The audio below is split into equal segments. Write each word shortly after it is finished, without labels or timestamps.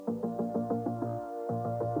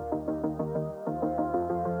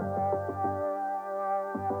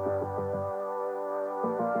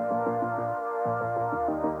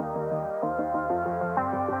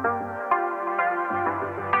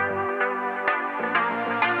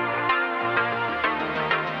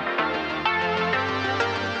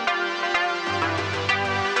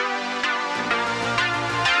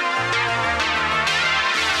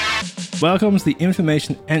Welcome to the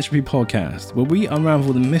Information Entropy Podcast, where we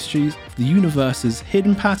unravel the mysteries of the universe's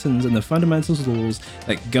hidden patterns and the fundamental laws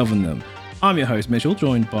that govern them. I'm your host, Mitchell,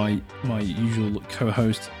 joined by my usual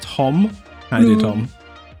co-host, Tom. How you doing, Tom?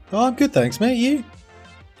 Oh, I'm good, thanks, mate. You?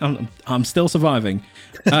 I'm still surviving.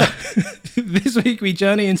 This week, we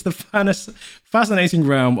journey into the fascinating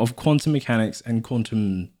realm of quantum mechanics and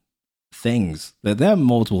quantum things. There are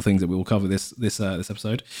multiple things that we will cover this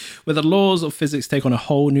episode, where the laws of physics take on a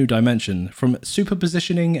whole new dimension. From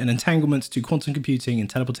superpositioning and entanglement to quantum computing and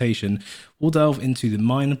teleportation, we'll delve into the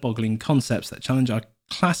mind-boggling concepts that challenge our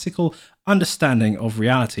classical understanding of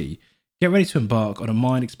reality. Get ready to embark on a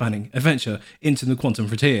mind-expanding adventure into the quantum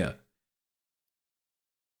frontier.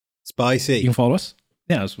 Spicy. You can follow us.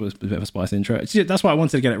 Yeah, it was a bit of a spicy intro. That's why I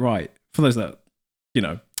wanted to get it right. For those that,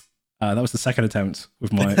 that was the second attempt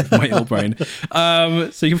with my ill brain.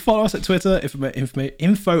 So you can follow us at Twitter,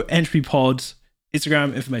 Info Entropy Pod,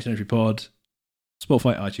 Instagram, Information Entropy Pod,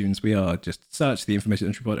 Spotify, iTunes. We are just search the Information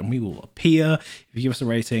Entropy Pod and we will appear. If you give us a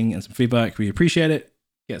rating and some feedback, we appreciate it.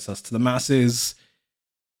 Gets us to the masses.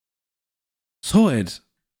 Sorted.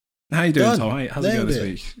 How you doing, Tom? How's it going this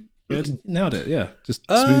week? Good. Nailed it. Yeah, just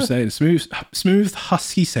smooth sailing, smooth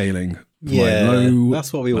husky sailing. Yeah,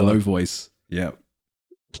 that's what we want. Low voice. Yeah.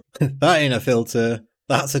 That ain't a filter.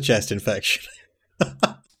 That's a chest infection.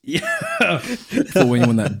 Yeah. For when you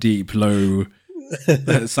want that deep, low,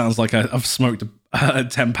 it sounds like I've smoked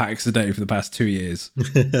 10 packs a day for the past 2 years.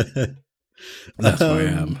 That's where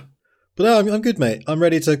I am. But no, I'm good, mate. I'm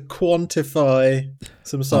ready to quantify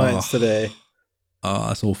some science today. Oh,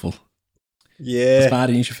 that's awful. Yeah. It's bad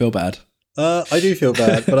and you should feel bad. I do feel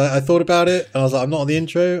bad, but I thought about it and I was like, I'm not on the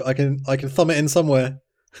intro. I can thumb it in somewhere.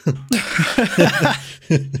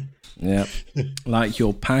 Yeah, like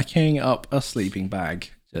you're packing up a sleeping bag,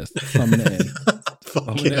 just thumbing it in.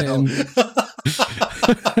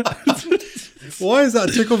 Why does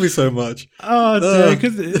that tickle me so much? Oh, dear,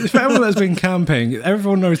 because for everyone that's been camping,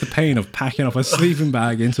 everyone knows the pain of packing up a sleeping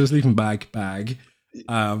bag into a sleeping bag.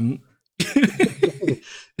 Yeah,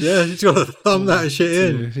 you just gotta thumb that shit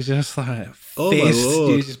in. It's just like oh my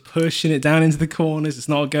Lord. You're just pushing it down into the corners. It's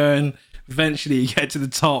not going. Eventually, you get to the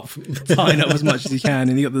top, tying up as much as you can,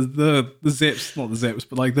 and you got the zips, not the zips,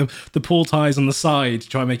 but like the pull ties on the side to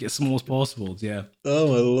try and make it as small as possible. Yeah. Oh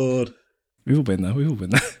my Lord. We've all been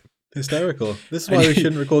there. Hysterical. This is why we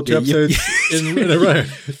shouldn't record 2 episodes in a row.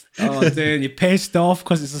 Oh, dude, you're pissed off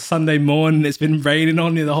because it's a Sunday morning. It's been raining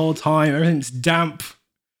on you the whole time. Everything's damp.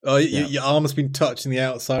 Oh, your arm has been touching the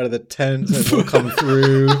outside of the tent, so it's all come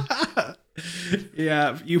through.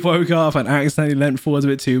 Yeah, you woke up and accidentally leant forwards a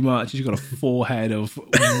bit too much. You've got a forehead of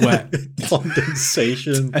wet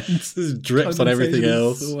condensation. This drips on everything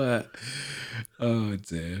else. Sweat. Oh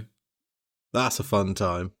dear, that's a fun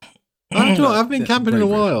time. I haven't been camping in a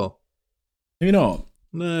while. You're not?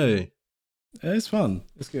 No, it's fun.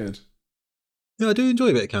 It's good. Yeah, I do enjoy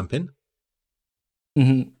a bit of camping.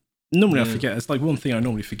 Mm-hmm. Normally I forget. It's like one thing I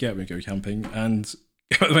normally forget when I go camping. And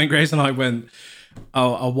when Grace and I went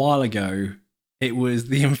a while ago, it was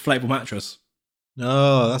the inflatable mattress.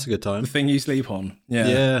 Oh, that's a good time. The thing you sleep on.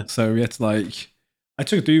 Yeah. So we had to I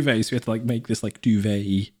took a duvet, so we had to make this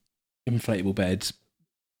duvet inflatable bed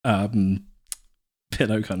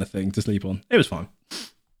pillow kind of thing to sleep on. It was fine.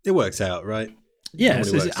 It works out, right? Yeah,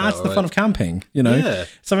 it adds to the fun of camping, Yeah.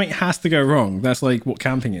 Something has to go wrong. That's what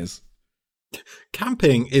camping is.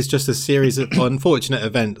 Camping is just a series of unfortunate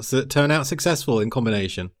events that turn out successful in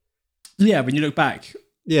combination. Yeah, when you look back.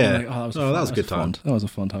 Yeah. That was a good time. That was a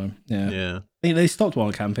fun time. Yeah. Yeah. They stopped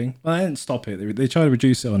wild camping. Well, they didn't stop it. They tried to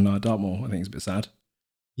reduce it on Dartmoor. I think it's a bit sad.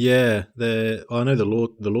 Yeah. I know the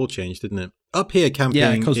law changed, didn't it? Up here,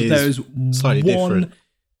 camping because is slightly different.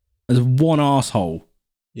 There's one arsehole.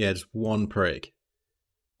 Yeah, just one prick.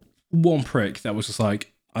 One prick that was just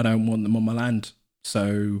like, I don't want them on my land.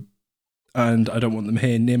 And I don't want them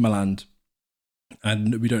here near my land.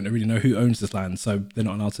 And we don't really know who owns this land, so they're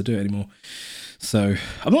not allowed to do it anymore. So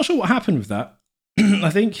I'm not sure what happened with that. I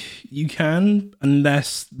think you can,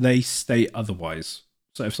 unless they state otherwise.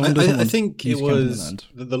 So if someone doesn't, I think it was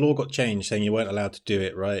the law got changed, saying you weren't allowed to do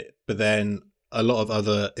it, right? But then a lot of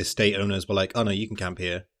other estate owners were like, "Oh no, you can camp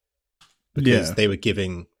here," because they were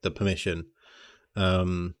giving the permission.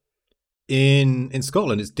 In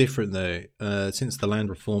Scotland, it's different though. Since the Land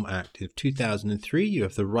Reform Act of 2003, you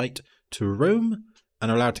have the right to roam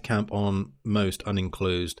and are allowed to camp on most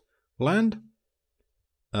unenclosed land.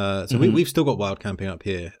 We've still got wild camping up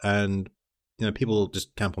here, and people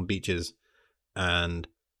just camp on beaches, and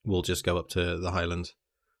we'll just go up to the Highlands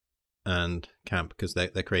and camp because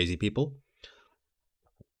they're crazy people.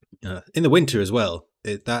 In the winter as well,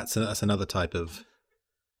 that's another type of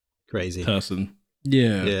crazy person.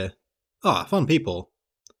 Yeah. Yeah. Ah, fun people.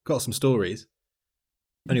 Got some stories.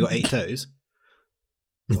 Only got 8 toes.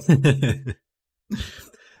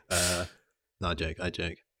 No, I joke.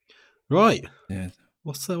 Right. Yeah.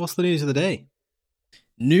 What's the news of the day?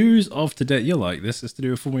 News of today. You'll like this. It's to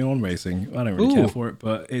do with Formula One racing. I don't really care for it,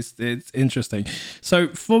 but it's interesting. So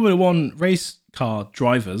Formula One race car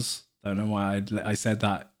drivers. Don't know why I said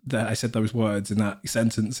that. I said those words in that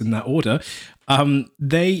sentence in that order.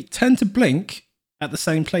 They tend to blink at the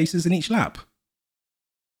same places in each lap.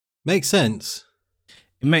 Makes sense.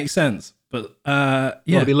 It makes sense, but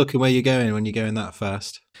You gotta be looking where you're going when you're going that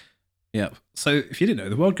fast. Yeah. So if you didn't know,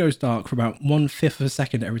 the world goes dark for about 1/5 of a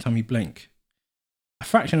second every time you blink. A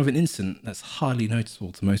fraction of an instant that's hardly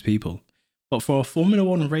noticeable to most people. But for a Formula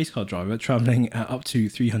One race car driver traveling at up to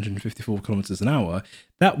 354 kilometers an hour,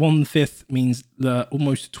 that 1/5 means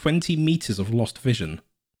almost 20 meters of lost vision.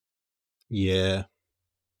 Yeah.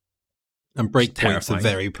 And break points are terrifying.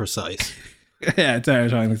 very precise. Yeah,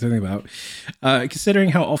 terrifying to think about. Considering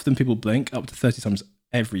how often people blink, up to 30 times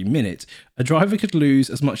every minute, a driver could lose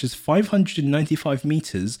as much as 595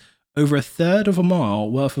 meters, over a third of a mile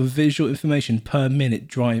worth of visual information per minute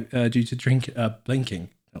due to blinking.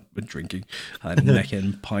 Not drinking,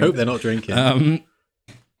 necking pint. Hope they're not drinking.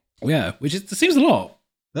 Yeah, it seems a lot.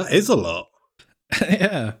 That is a lot.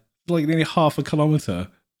 Yeah, like nearly half a kilometer.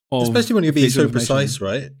 Especially when you're being so precise,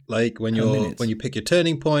 right? Like when you pick your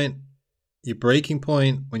turning point, your braking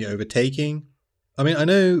point, when you're overtaking. I mean, I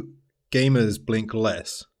know gamers blink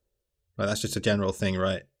less. Right, that's just a general thing,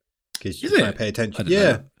 right? Because you're trying to pay attention.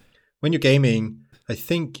 Yeah. When you're gaming, I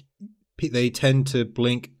think they tend to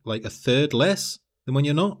blink like a third less than when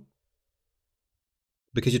you're not.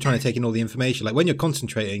 Because you're trying to take in all the information. Like when you're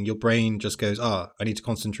concentrating, your brain just goes, I need to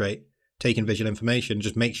concentrate. Taking visual information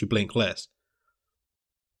just makes you blink less.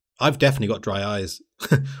 I've definitely got dry eyes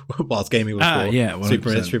whilst gaming before. Yeah,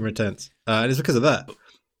 100%. super intense. And it's because of that.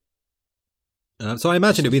 So I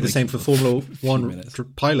imagine it'd be the same for Formula One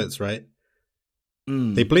pilots, right?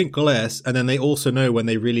 They blink less, and then they also know when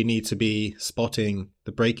they really need to be spotting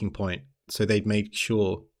the braking point. So they've made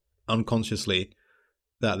sure unconsciously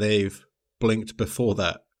that they've blinked before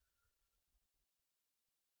that.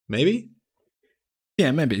 Maybe?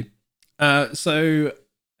 Yeah, maybe. So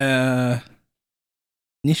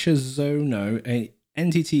Nishizono, a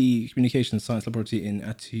NTT Communications Science Laboratory in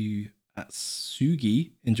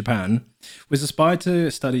Atsugi in Japan, was inspired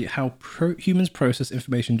to study how humans process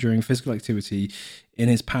information during physical activity in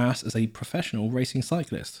his past as a professional racing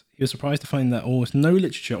cyclist. He was surprised to find that almost no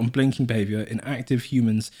literature on blinking behavior in active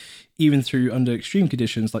humans, even through under extreme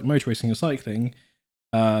conditions like motor racing or cycling,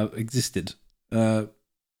 existed.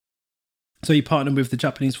 So he partnered with the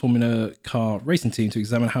Japanese Formula car racing team to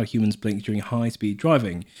examine how humans blink during high-speed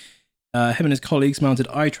driving. Him and his colleagues mounted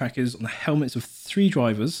eye trackers on the helmets of 3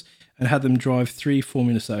 drivers and had them drive 3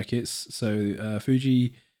 formula circuits, so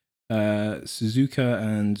Fuji, Suzuka,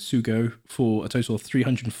 and Sugo, for a total of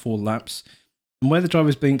 304 laps. And where the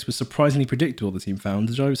drivers blinked was surprisingly predictable, the team found.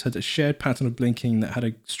 The drivers had a shared pattern of blinking that had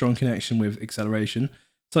a strong connection with acceleration,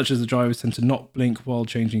 such as the drivers tend to not blink while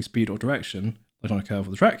changing speed or direction, like on a curve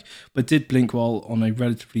of the track, but did blink while on a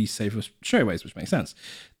relatively safer straightaways, which makes sense.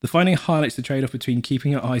 The finding highlights the trade-off between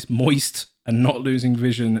keeping your eyes moist and not losing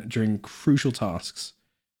vision during crucial tasks.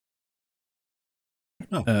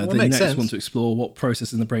 They next want to explore what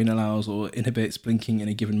process in the brain allows or inhibits blinking in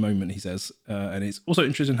a given moment, he says. And it's also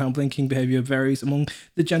interesting how blinking behavior varies among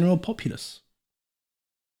the general populace.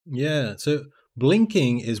 Yeah, so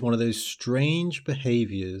blinking is one of those strange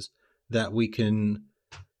behaviors that we can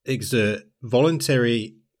exert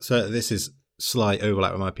voluntary. So this is slight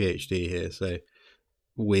overlap with my PhD here, so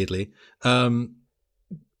weirdly.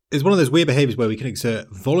 It's one of those weird behaviors where we can exert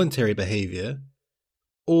voluntary behavior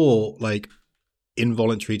or like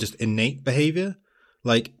involuntary, just innate behavior.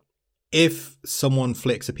 Like if someone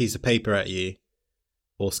flicks a piece of paper at you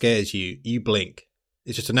or scares you, you blink.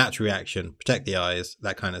 It's just a natural reaction, protect the eyes,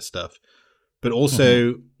 that kind of stuff. But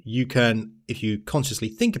also you can, if you consciously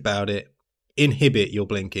think about it, inhibit your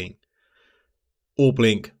blinking or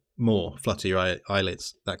blink more, flutter your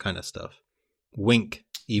eyelids, that kind of stuff. Wink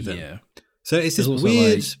even. Yeah. So it's this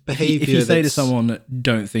weird behavior. If you say to someone,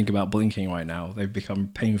 don't think about blinking right now, they've become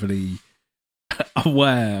painfully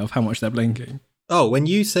aware of how much they're blinking. Oh, when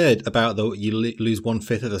you said about you lose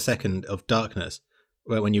 1/5 of a second of darkness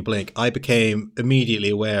when you blink, I became immediately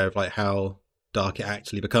aware of like how dark it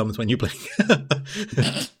actually becomes when you blink.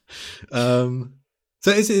 So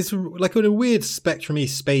it's like in a weird spectrumy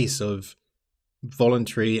space of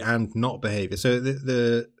voluntary and not behavior. So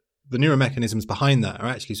the neuromechanisms behind that are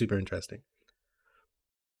actually super interesting.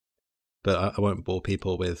 But I won't bore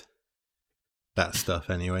people with that stuff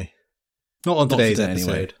anyway. Not on Not today's today,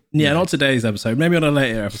 episode. anyway. Yeah, not today's episode. Maybe on a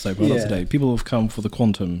later episode, but not Yeah. today. People have come for the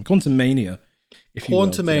Quantum Mania. If you will,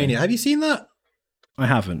 Quantumania. today. Have you seen that? I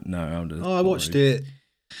haven't. No, I watched it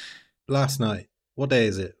last night. What day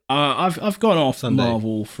is it? I've gone off Sunday.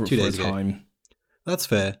 Marvel for 2 a days ago. time. That's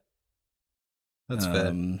fair. That's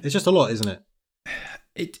fair. It's just a lot, isn't it?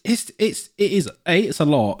 It is A, it's a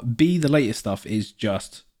lot. B, the latest stuff is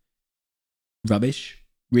just rubbish.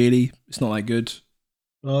 Really, it's not that good.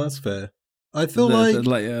 Oh, that's fair. I feel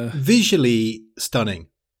visually stunning.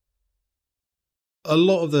 A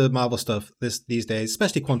lot of the Marvel stuff these days,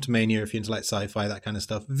 especially Quantumania, if you're into like sci-fi, that kind of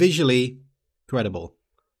stuff, visually incredible.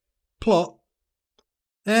 Plot,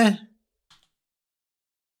 Yeah,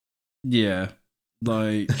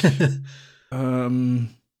 like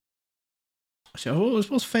actually,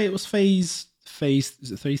 what's phase?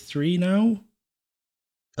 Is it phase 3 now?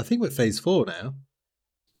 I think we're phase 4 now.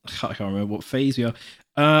 I can't remember what phase we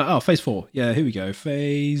are. Phase 4. Yeah, here we go.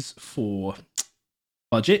 Phase 4.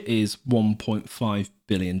 Budget is $1.5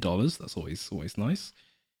 billion. That's always nice.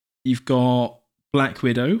 You've got Black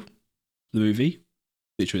Widow, the movie,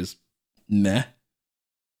 which was meh.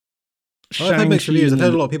 I've had mixed reviews. I've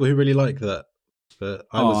heard a lot of people who really like that, but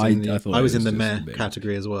I was in the meh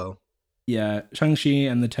category as well. Yeah, Shang-Chi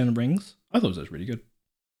and the Ten Rings. I thought it was really good.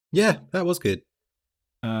 Yeah, that was good.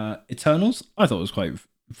 Eternals. I thought it was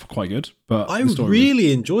quite good, but I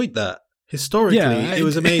really enjoyed that. Historically, it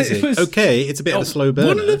was amazing. It's a bit of a slow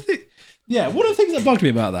burner. One of the things that bugged me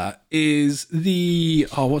about that is the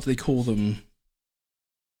what do they call them?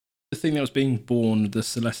 The thing that was being born, the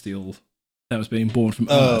celestial that was being born from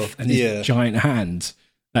Earth, and his giant hand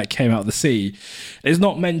that came out of the sea. It's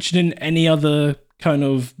not mentioned in any other kind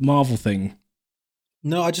of Marvel thing.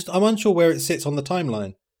 No, I'm unsure where it sits on the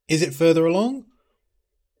timeline. Is it further along?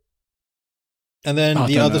 And then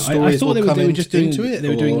the other stories will come into it? They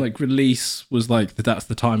were doing like release was like that's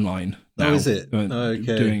the timeline. Oh, is it?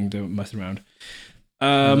 Okay. Doing messing around.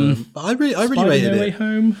 I really rated No Way it.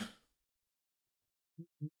 Home.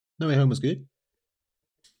 No Way Home was good.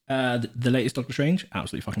 The latest Doctor Strange,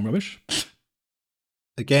 absolutely fucking rubbish.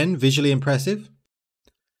 Again, visually impressive.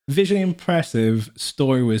 Visually impressive.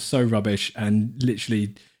 Story was so rubbish and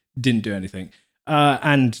literally didn't do anything.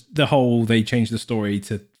 And they changed the story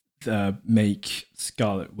to make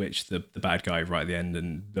Scarlet Witch the bad guy right at the end,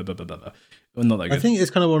 and blah blah blah blah. Well, not that good. I think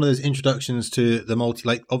it's kind of one of those introductions to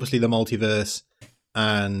the obviously the multiverse,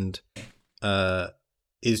 and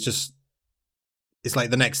it's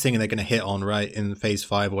like the next thing they're going to hit on right in phase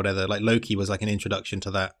 5 or whatever. Like Loki was like an introduction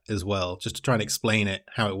to that as well, just to try and explain it,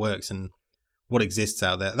 how it works and what exists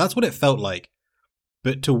out there. That's what it felt like.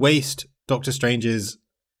 But to waste Doctor Strange's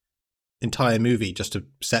entire movie just to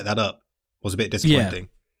set that up was a bit disappointing.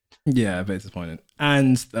 Yeah, a bit disappointing.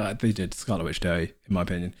 And they did Scarlet Witch Day, in my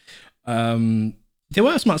opinion. There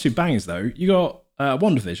were some absolute bangers, though. You got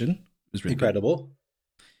WandaVision. Was really incredible.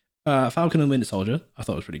 Good. Falcon and Winter Soldier. I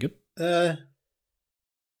thought it was pretty good.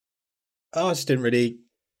 I just didn't really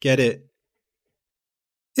get it.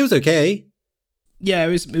 It was okay. Yeah, it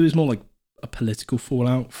was more like a political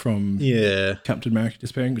fallout from Captain America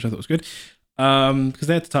disappearing, which I thought was good. Because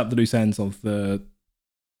they had to type the loose ends of the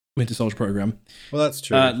Winter Soldier program. Well, that's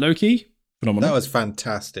true. Loki, phenomenal. That was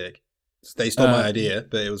fantastic. They stole my idea,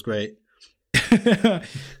 but it was great.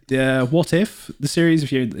 Yeah, What If? The series,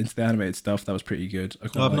 if you're into the animated stuff, that was pretty good.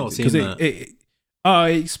 I've not seen that. It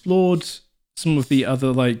explored some of the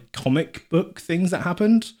other like comic book things that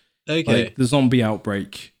happened. Okay. Like, the zombie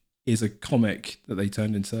outbreak is a comic that they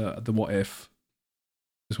turned into the What If.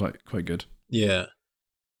 It's quite good. Yeah.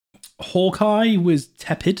 Hawkeye was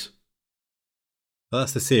tepid. Well,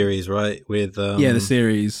 that's the series, right? With the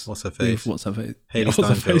series. What's her face? Haley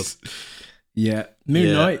Steinfeld. Yeah.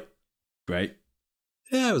 Moon Knight. Great.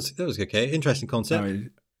 Yeah, that was okay. Interesting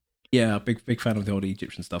concept. Big fan of the old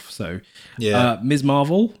Egyptian stuff. So yeah. Ms.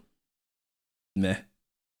 Marvel. Meh.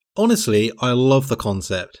 Honestly, I love the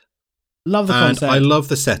concept. And I love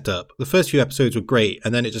the setup. The first few episodes were great,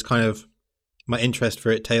 and then it just kind of my interest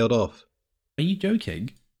for it tailed off. Are you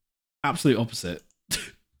joking? Absolute opposite.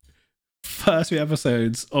 First few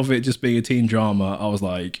episodes of it just being a teen drama, I was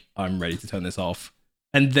like, I'm ready to turn this off.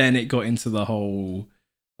 And then it got into the whole,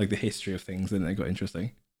 like, the history of things, and it got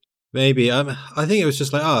interesting. Maybe. I think it was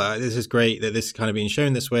just like, this is great that this is kind of being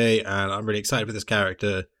shown this way, and I'm really excited for this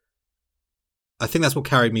character. I think that's what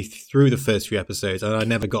carried me through the first few episodes, and I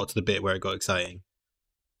never got to the bit where it got exciting.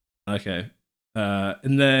 Okay.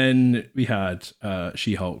 And then we had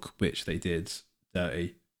She-Hulk, which they did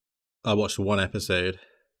dirty. I watched one episode.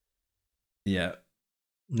 Yeah.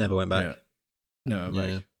 Never went back. Yeah. No, right.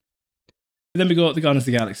 And then we got the Guardians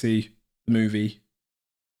of the Galaxy, the the movie,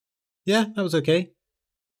 Yeah, that was okay.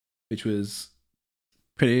 which was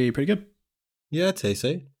pretty good. Yeah, I'd say so.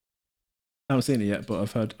 I haven't seen it yet, but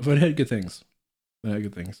I've heard good things. I've heard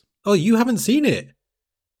good things. Oh, you haven't seen it?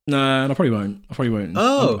 No, and I probably won't.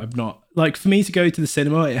 Oh. I'm not. Like, for me to go to the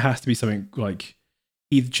cinema, it has to be something like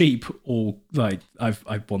either cheap or like I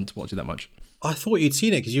want to watch it that much. I thought you'd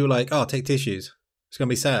seen it because you were like, "Oh, take tissues. It's gonna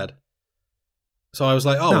be sad." So I was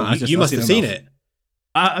like, "Oh, No, you must have seen it."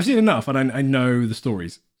 I've seen enough, and I know the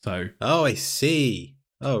stories. So. Oh, I see.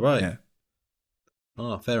 Oh, right. Yeah.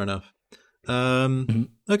 Oh, fair enough.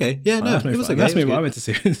 Okay. Yeah, no, That's it was okay. That's It was me. I good. went to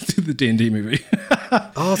see the D&D movie.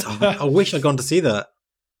 I wish I'd gone to see that.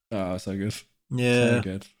 Oh, so good. Yeah. So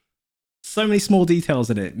good. So many small details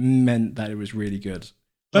in it meant that it was really good.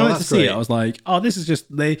 When Oh, I went to that's see great. it, I was like, oh, this is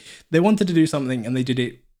just, they wanted to do something and they did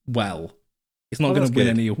it well. It's not Oh, going that's to win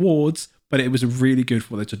good. any awards, but it was really good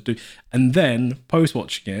for what they to do. And then,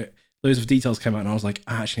 post-watching it, loads of details came out and I was like,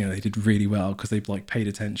 actually, no, they did really well because they like paid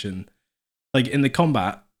attention. Like, in the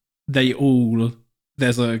combat,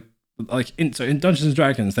 there's a, like, in Dungeons and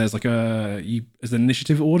Dragons, there's like there's an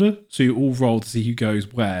initiative order, so you all roll to see who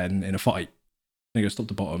goes where in a fight. Then you go stop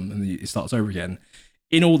the bottom, and then it starts over again.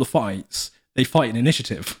 In all the fights, they fight in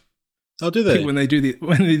initiative. Oh, do they? When they do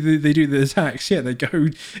the attacks, yeah, they go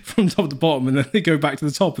from top to bottom, and then they go back to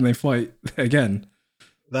the top, and they fight again.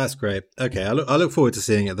 That's great. Okay, I look forward to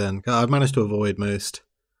seeing it then. I've managed to avoid most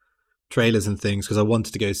trailers and things because I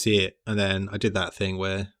wanted to go see it, and then I did that thing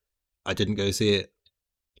where I didn't go see it.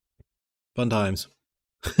 Fun times.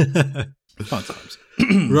 Fun times.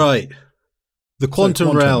 Right. The quantum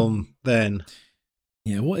quantum. realm, then.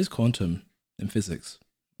 Yeah, what is quantum in physics?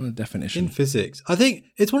 What a definition. In physics. I think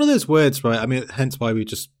it's one of those words, right? I mean, hence why we've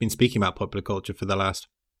just been speaking about popular culture for the last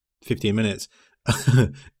 15 minutes.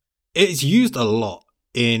 It's used a lot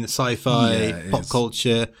in sci-fi, Yeah, pop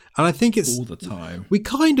culture, and I think it's all the time. We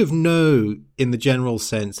kind of know in the general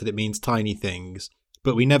sense that it means tiny things,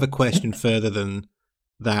 but we never question further than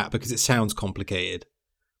that because it sounds complicated.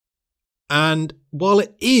 And while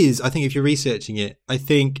it is, I think if you're researching it, I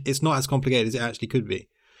think it's not as complicated as it actually could be.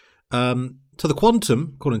 So the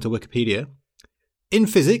quantum, according to Wikipedia, in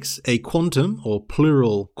physics, a quantum, or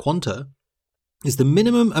plural quanta, is the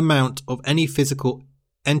minimum amount of any physical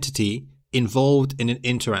entity involved in an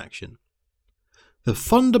interaction. The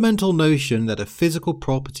fundamental notion that a physical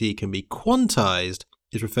property can be quantized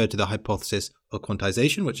is referred to the hypothesis of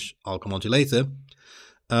quantization, which I'll come on to later.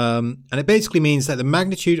 And it basically means that the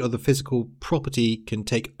magnitude of the physical property can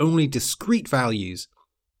take only discrete values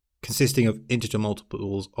consisting of integer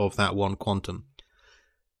multiples of that one quantum.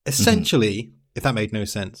 Essentially, if that made no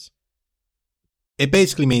sense, it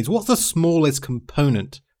basically means what's the smallest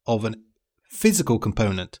component of a physical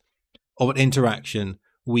component of an interaction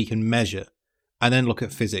we can measure and then look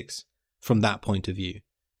at physics from that point of view.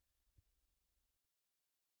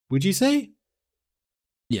 Would you say?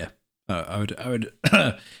 Yeah. I would,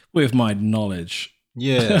 with my knowledge,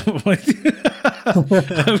 Yeah.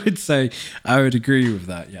 I would say I would agree with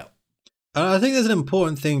that. Yeah. I think there's an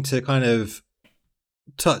important thing to kind of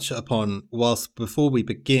touch upon before we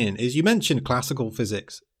begin is you mentioned classical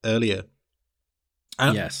physics earlier.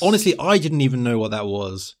 And yes. Honestly, I didn't even know what that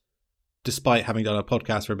was, despite having done a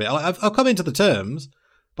podcast for a bit. I've come into the terms,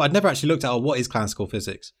 but I'd never actually looked at what is classical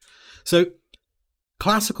physics. So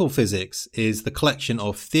classical physics is the collection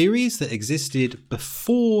of theories that existed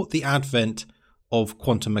before the advent of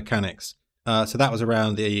quantum mechanics. So that was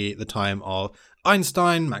around the time of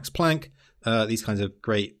Einstein, Max Planck, these kinds of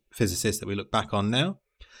great physicists that we look back on now.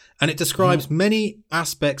 And it describes many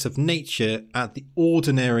aspects of nature at the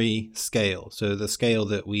ordinary scale, so the scale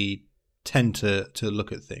that we tend to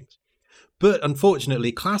look at things. But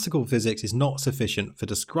unfortunately, classical physics is not sufficient for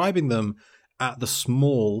describing them at the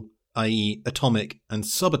small, i.e. atomic and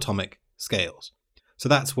subatomic scales. So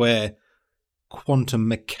that's where quantum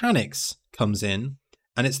mechanics comes in,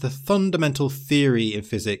 and it's the fundamental theory in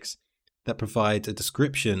physics that provides a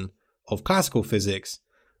description of classical physics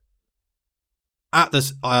at the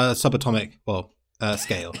subatomic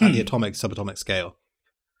scale, at the atomic subatomic scale.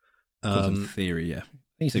 Quantum theory, yeah.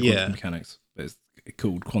 I think you say quantum mechanics, but it's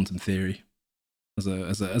called quantum theory as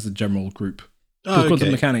a general group. Because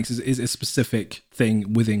quantum mechanics is a specific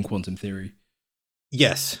thing within quantum theory.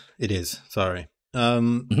 Yes, it is. Sorry.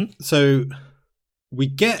 So we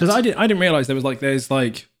get, because I didn't realize there's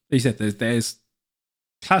you said there's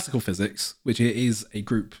classical physics, which is a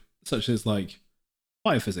group such as like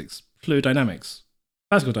biophysics, fluid dynamics,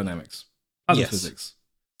 classical dynamics, plasma physics,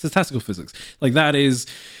 statistical physics. Like that is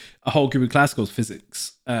a whole group of classical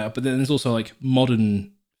physics. But then there's also like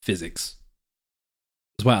modern physics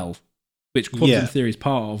as well. which quantum theory is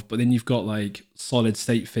part of, but then you've got like solid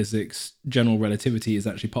state physics, general relativity is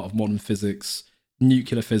actually part of modern physics,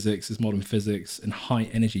 nuclear physics is modern physics, and high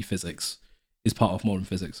energy physics is part of modern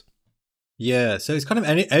physics. Yeah, so it's kind of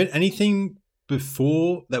anything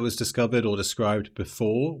before that was discovered or described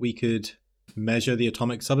before we could measure the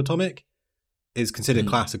atomic subatomic is considered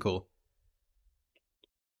classical.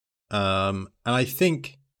 And I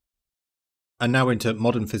think, and now we're into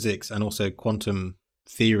modern physics and also quantum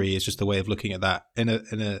theory is just a way of looking at that in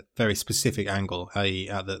a very specific angle, i.e.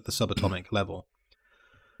 at the subatomic level.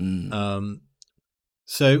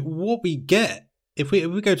 So what we get if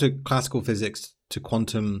we go to classical physics to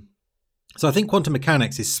quantum, so I think quantum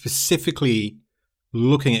mechanics is specifically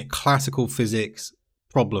looking at classical physics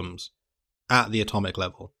problems at the atomic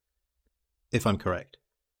level, if I'm correct.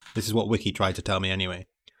 This is what Wiki tried to tell me anyway.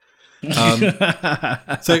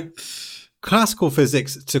 So classical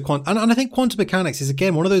physics to quantum, and I think quantum mechanics is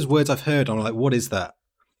again one of those words I've heard. I'm like, what is that?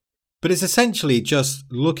 But it's essentially just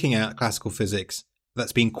looking at classical physics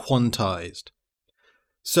that's been quantized.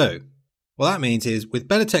 So what that means is with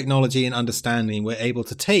better technology and understanding, we're able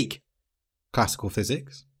to take classical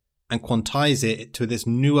physics and quantize it to this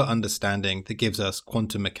newer understanding that gives us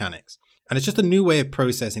quantum mechanics. And it's just a new way of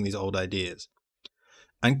processing these old ideas.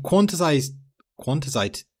 And quantization?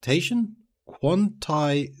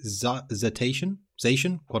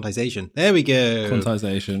 Quantization. There we go.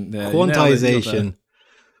 Quantization. Yeah, Quantization.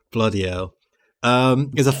 Bloody hell.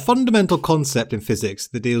 Is a fundamental concept in physics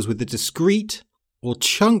that deals with the discrete or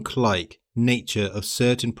chunk-like nature of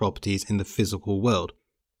certain properties in the physical world.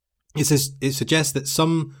 It suggests that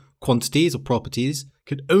some quantities or properties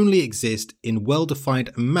could only exist in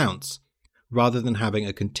well-defined amounts rather than having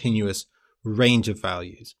a continuous range of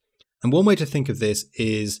values. And one way to think of this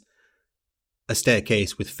is a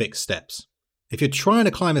staircase with fixed steps. If you're trying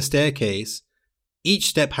to climb a staircase, each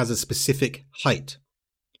step has a specific height,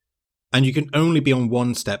 and you can only be on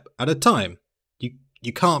one step at a time.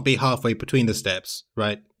 You can't be halfway between the steps,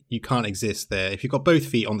 right? You can't exist there. If you've got both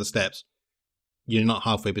feet on the steps, you're not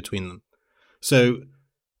halfway between them. So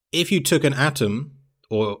if you took an atom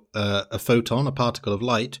or a photon, a particle of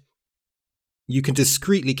light, you can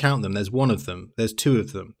discretely count them. There's one of them. There's two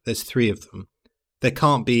of them. There's three of them. There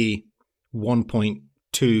can't be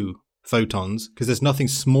 1.2 photons because there's nothing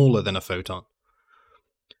smaller than a photon.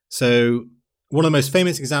 So one of the most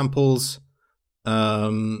famous examples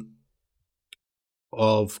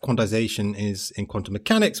of quantization is in quantum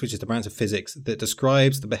mechanics, which is the branch of physics that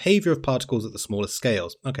describes the behavior of particles at the smallest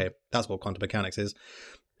scales. Okay, that's what quantum mechanics is.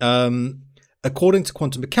 According to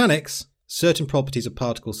quantum mechanics, certain properties of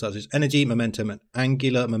particles such as energy, momentum, and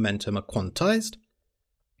angular momentum are quantized.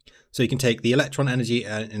 So you can take the electron energy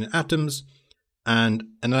in atoms, and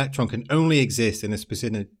an electron can only exist in a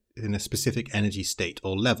specific energy state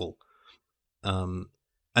or level. And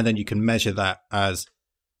then you can measure that as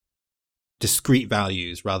discrete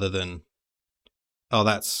values rather than, oh,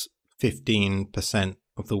 that's 15%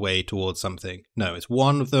 of the way towards something. No, it's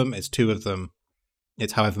one of them, it's two of them,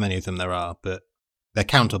 it's however many of them there are, but they're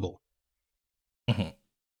countable.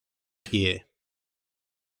 Yeah.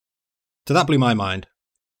 So that blew my mind.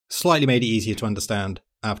 Slightly made it easier to understand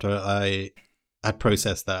after I had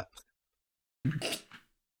processed that.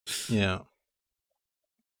 Yeah.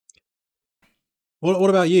 What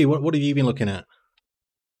about you? What have you been looking at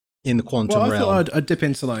in the quantum realm? I thought I'd dip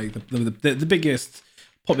into like the biggest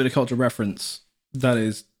popular culture reference, that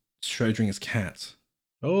is Schrodinger's cat.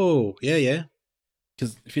 Oh, yeah.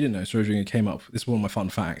 Because if you didn't know, Schrödinger came up, this is one of my fun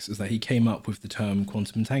facts, is that he came up with the term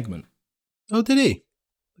quantum entanglement. Oh, did he?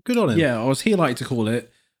 Good on him. Yeah, or as he liked to call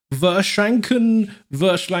it, Verschlanken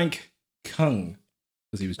Kung,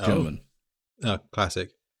 because he was German. Oh, classic.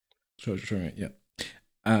 Schrödinger, yeah.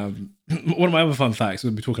 One of my other fun facts,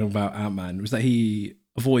 we'll be talking about Ant-Man, was that he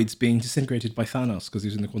avoids being disintegrated by Thanos because he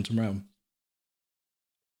was in the quantum realm.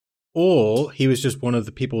 Or he was just one of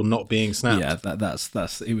the people not being snapped. Yeah,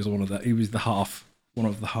 that's he was one of the half.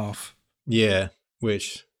 Yeah,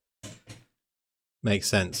 which makes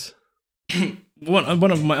sense.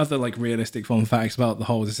 One of my other like realistic fun facts about the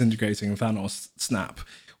whole disintegrating Thanos snap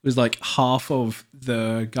was like half of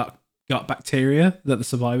the gut bacteria that the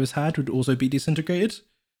survivors had would also be disintegrated.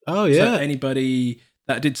 Oh yeah. So anybody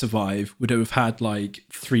that did survive would have had like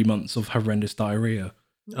 3 months of horrendous diarrhea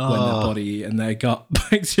when their body and their gut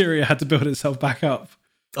bacteria had to build itself back up.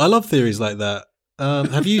 I love theories like that.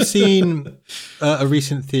 Have you seen a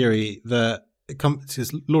recent theory that it comes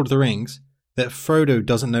to Lord of the Rings, that Frodo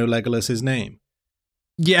doesn't know Legolas's name?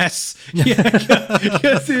 Yes. Yeah.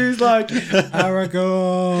 Yes, he was like,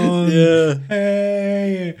 Aragorn. Yeah.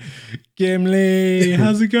 Hey, Gimli,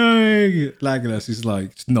 how's it going? Legolas is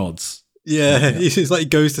like, just nods. Yeah, it's like he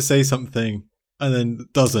goes to say something and then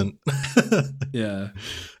doesn't. Yeah.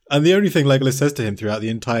 And the only thing Legolas says to him throughout the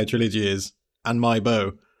entire trilogy is, "And my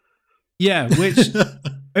bow." Yeah, which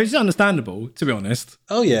is understandable, to be honest.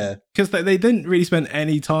 Oh yeah, because they didn't really spend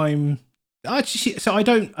any time. Actually, so I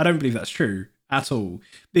don't believe that's true at all,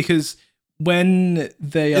 because when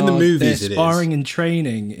they in the movies, they're sparring and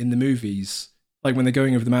training in the movies, like when they're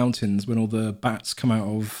going over the mountains, when all the bats come out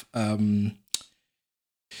of I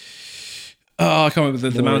can't remember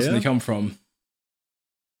the mountain they come from.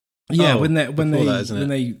 Yeah, when they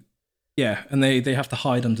and they have to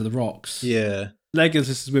hide under the rocks. Yeah, Legolas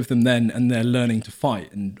is with them then, and they're learning to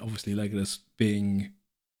fight, and obviously Legolas being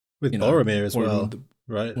with Boromir as well,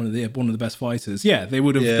 right? One of the best fighters. Yeah, they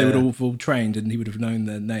would have all trained, and he would have known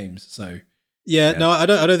their names. So no, I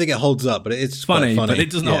don't think it holds up, but it's funny, but it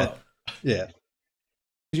does not. Yeah.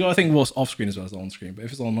 You got to think what's off screen as well as on screen. But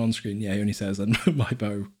if it's on screen, yeah, he only says, "And my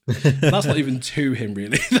bow." That's not even to him,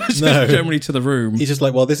 really. That's just generally to the room. He's just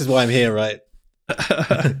like, "Well, this is why I'm here, right?"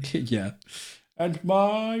 Yeah, and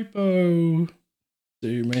my bow.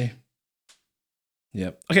 Do me.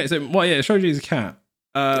 Yep. Okay, so Shoji is a cat.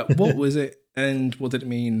 What was it, and what did it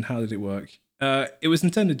mean? How did it work? It was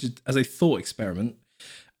intended as a thought experiment,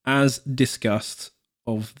 as discussed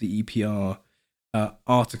of the EPR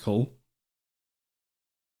article,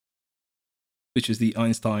 which is the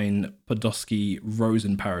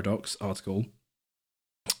Einstein-Podolsky-Rosen paradox article.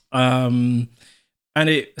 And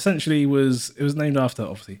it essentially was named after,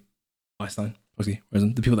 obviously, Einstein,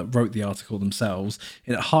 Rosen, the people that wrote the article themselves.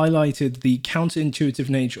 It highlighted the counterintuitive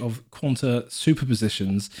nature of quanta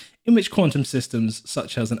superpositions, in which quantum systems,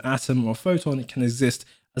 such as an atom or a photon, can exist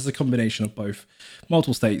as a combination of both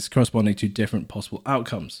multiple states corresponding to different possible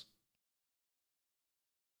outcomes.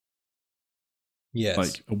 Yes.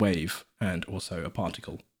 Like a wave and also a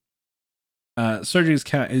particle. Schrödinger's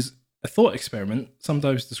cat is a thought experiment,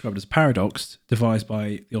 sometimes described as a paradox, devised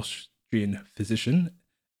by the Austrian physician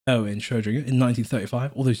Erwin Schrödinger in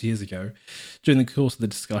 1935, all those years ago. During the course of the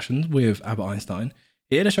discussions with Albert Einstein,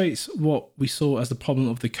 it illustrates what we saw as the problem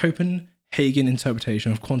of the Copenhagen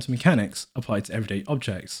interpretation of quantum mechanics applied to everyday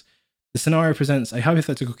objects. The scenario presents a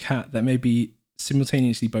hypothetical cat that may be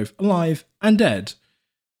simultaneously both alive and dead,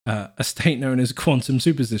 a state known as quantum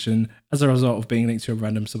superposition, as a result of being linked to a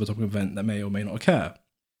random subatomic event that may or may not occur.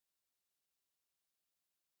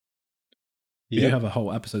 We do have a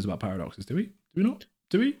whole episode about paradoxes, do we? Do we not?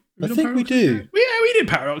 Do we? I think we do. Yeah, we did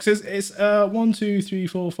paradoxes. It's 1, 2, 3,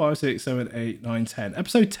 4, 5, 6, 7, 8, 9, 10.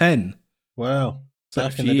 Episode 10. Wow. So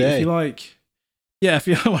if you like, yeah, if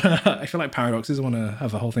you like paradoxes, I want to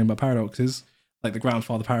have a whole thing about paradoxes, like the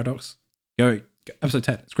grandfather paradox. Go episode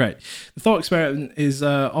 10. It's great. The thought experiment is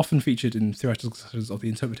often featured in theoretical discussions of the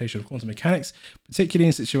interpretation of quantum mechanics, particularly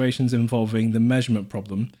in situations involving the measurement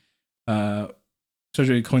problem.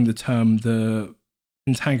 Schrödinger coined the term the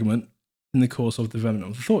entanglement in the course of the development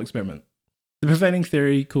of the thought experiment. The prevailing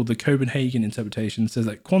theory, called the Copenhagen interpretation, says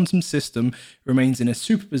that quantum system remains in a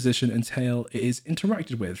superposition until it is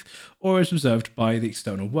interacted with or is observed by the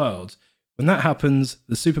external world. When that happens,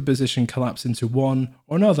 the superposition collapses into one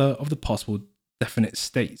or another of the possible definite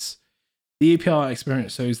states. The EPR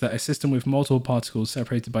experiment shows that a system with multiple particles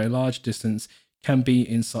separated by a large distance can be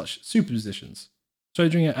in such superpositions.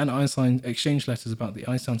 Schrödinger and Einstein exchanged letters about the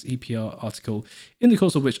Einstein's EPR article, in the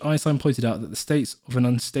course of which Einstein pointed out that the states of an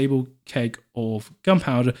unstable keg of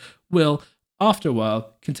gunpowder will, after a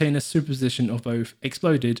while, contain a superposition of both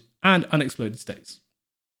exploded and unexploded states.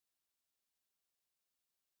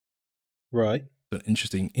 Right. An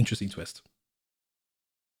interesting twist.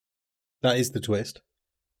 That is the twist.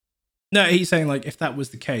 No, he's saying, like, if that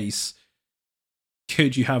was the case,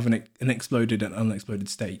 could you have an exploded and unexploded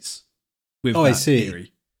states? With that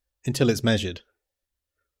theory. Until it's measured.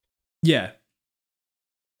 Yeah.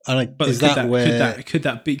 And but could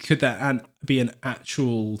that be an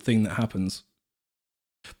actual thing that happens?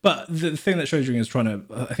 But the thing that Schrödinger is trying to,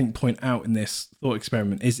 I think, point out in this thought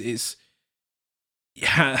experiment is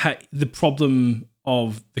the problem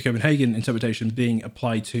of the Copenhagen interpretation being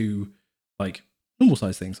applied to, like, normal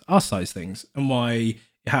size things, our size things, and why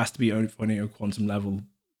it has to be only a quantum level.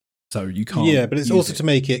 So you can't. Yeah, but it's also to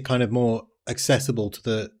make it kind of more accessible to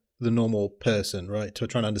the normal person, right? To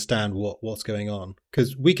try and understand what's going on.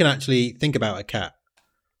 Because we can actually think about a cat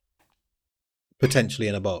potentially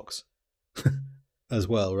in a box as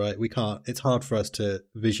well, right? We can't. It's hard for us to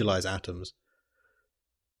visualize atoms.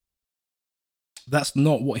 That's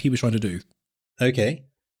not what he was trying to do. Okay.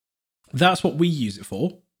 That's what we use it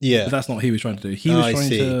for. Yeah. But that's not what he was trying to do. He was trying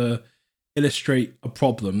to illustrate a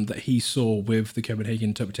problem that he saw with the Copenhagen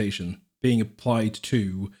interpretation being applied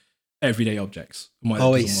to everyday objects. And why that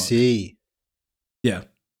Oh, I doesn't work. see. Yeah.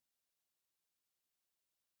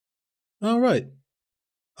 All right.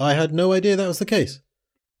 I had no idea that was the case.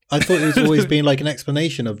 I thought it was always been like an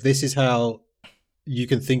explanation of this is how you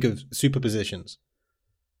can think of superpositions.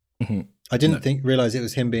 Mm-hmm. I didn't realize it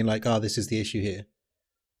was him being like, this is the issue here.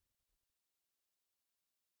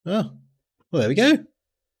 Oh, well, there we go.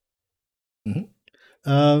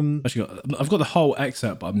 Mm-hmm. Actually, I've got the whole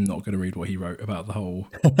excerpt, but I'm not going to read what he wrote about the whole.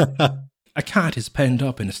 A cat is penned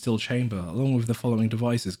up in a still chamber along with the following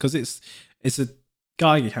devices, because it's a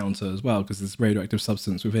Geiger counter as well, because there's radioactive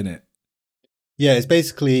substance within it. Yeah, it's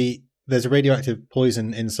basically there's a radioactive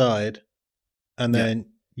poison inside, and then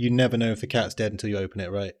you never know if the cat's dead until you open it,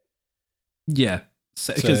 right? Yeah,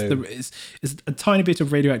 because it's a tiny bit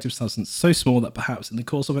of radioactive substance, so small that perhaps in the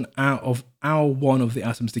course of an hour one of the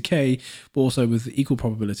atom's decay, but also with equal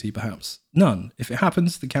probability, perhaps none. If it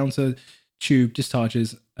happens, the counter tube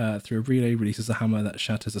discharges through a relay, releases a hammer that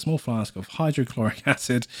shatters a small flask of hydrochloric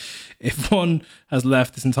acid. If one has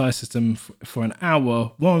left this entire system for an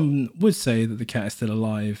hour, one would say that the cat is still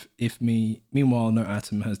alive. If meanwhile no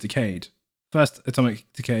atom has decayed, first atomic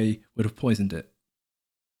decay would have poisoned it.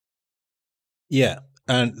 Yeah,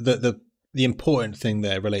 and the important thing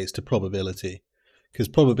there relates to probability, because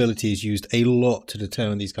probability is used a lot to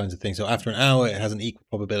determine these kinds of things. So after an hour, it has an equal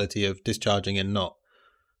probability of discharging and not.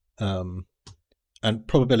 And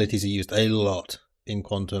probabilities are used a lot in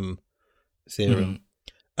quantum theorem.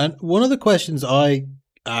 And one of the questions I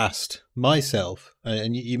asked myself,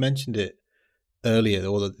 and you mentioned it earlier,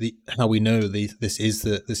 or how we know this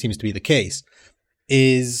seems to be the case,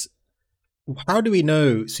 is how do we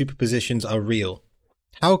know superpositions are real?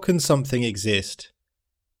 How can something exist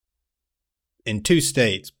in two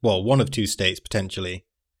states, well, one of two states potentially,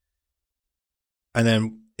 and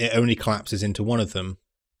then it only collapses into one of them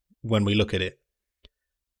when we look at it?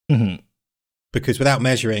 Mm-hmm. Because without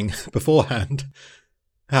measuring beforehand,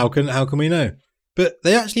 how can we know? But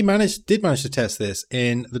they actually did manage to test this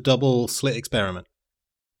in the double slit experiment,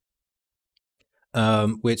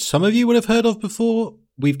 which some of you would have heard of before.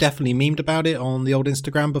 We've definitely memed about it on the old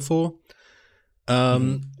Instagram before.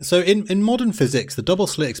 So in modern physics, the double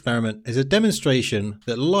slit experiment is a demonstration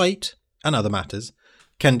that light and other matters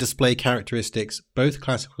can display characteristics both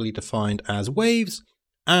classically defined as waves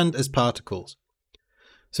and as particles.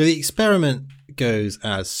 So the experiment goes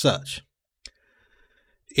as such.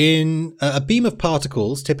 In a beam of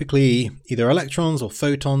particles, typically either electrons or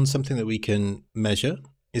photons, something that we can measure,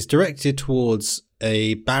 is directed towards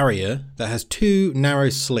a barrier that has two narrow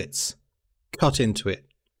slits cut into it,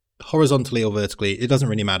 horizontally or vertically. It doesn't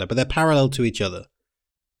really matter, but they're parallel to each other.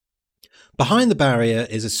 Behind the barrier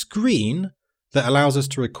is a screen that allows us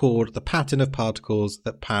to record the pattern of particles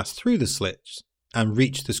that pass through the slits and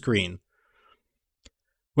reach the screen.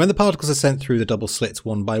 When the particles are sent through the double slits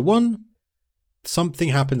one by one, something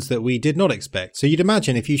happens that we did not expect. So you'd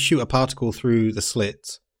imagine if you shoot a particle through the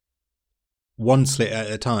slits, one slit at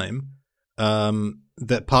a time,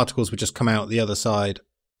 that particles would just come out the other side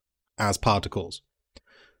as particles.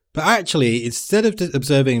 But actually, instead of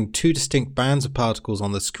observing two distinct bands of particles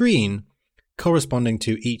on the screen corresponding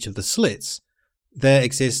to each of the slits, there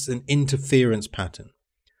exists an interference pattern.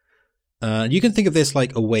 You can think of this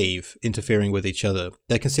like a wave interfering with each other.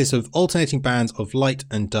 They consist of alternating bands of light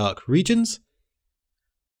and dark regions.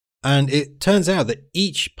 And it turns out that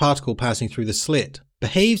each particle passing through the slit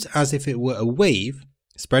behaves as if it were a wave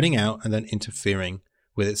spreading out and then interfering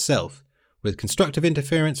with itself, with constructive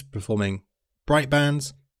interference performing bright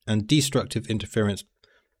bands and destructive interference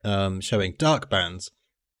showing dark bands,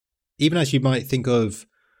 even as you might think of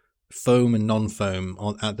foam and non-foam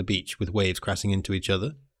at the beach with waves crashing into each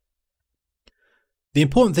other. The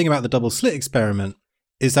important thing about the double slit experiment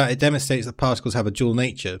is that it demonstrates that particles have a dual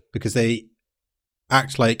nature, because they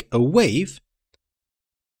act like a wave,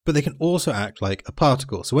 but they can also act like a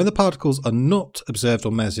particle. So when the particles are not observed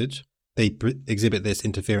or measured, they exhibit this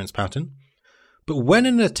interference pattern. But when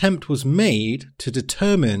an attempt was made to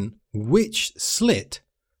determine which slit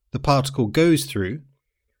the particle goes through,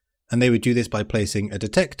 and they would do this by placing a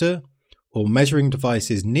detector or measuring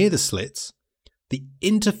devices near the slits, the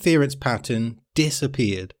interference pattern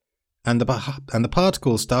disappeared, and the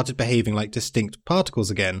particles started behaving like distinct particles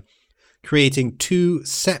again, creating two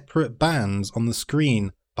separate bands on the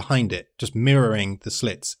screen behind it, just mirroring the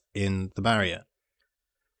slits in the barrier.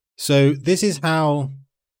 So this is how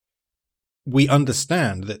we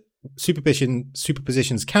understand that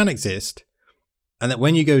superpositions can exist, and that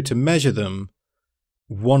when you go to measure them,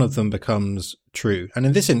 one of them becomes true. And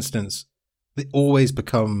in this instance, they always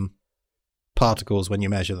become particles when you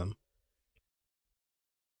measure them.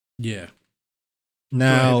 Yeah.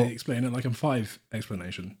 Now, explain it like I'm 5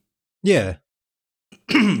 explanation. yeah.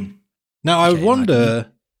 Now, I would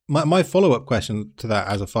wonder, my follow-up question to that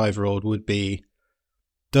as a 5-year-old would be,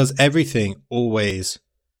 does everything always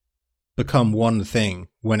become one thing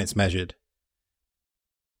when it's measured?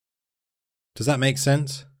 Does that make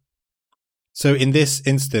sense? So in this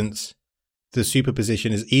instance, the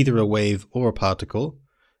superposition is either a wave or a particle,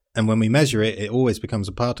 and when we measure it, it always becomes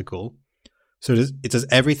a particle. So does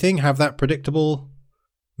everything have that predictable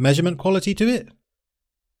measurement quality to it?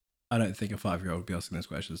 I don't think a 5-year-old would be asking those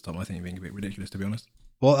questions, Tom. I think you're being a bit ridiculous, to be honest.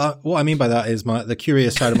 Well, what I mean by that is the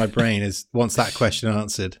curious side of my brain is wants that question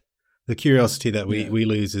answered. The curiosity that we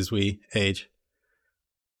lose as we age.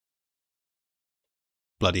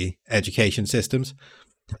 Bloody education systems.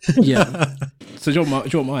 Yeah. So do you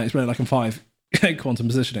want my explain like I'm 5 quantum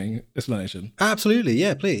positioning explanation? Absolutely,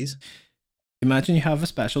 yeah, please. Imagine you have a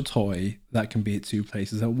special toy that can be at 2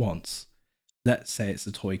 places at once. Let's say it's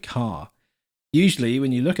a toy car. Usually,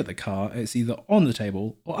 when you look at the car, it's either on the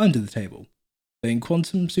table or under the table. But in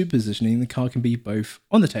quantum superpositioning, the car can be both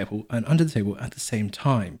on the table and under the table at the same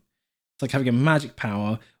time. It's like having a magic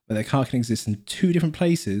power where the car can exist in 2 different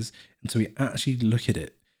places until we actually look at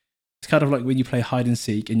it. It's kind of like when you play hide and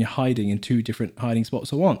seek and you're hiding in 2 different hiding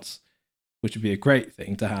spots at once, which would be a great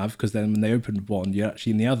thing to have because then when they open one, you're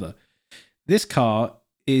actually in the other. This car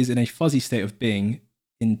is in a fuzzy state of being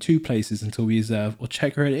in 2 places until we observe or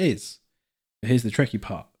check where it is. But here's the tricky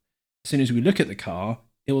part. As soon as we look at the car,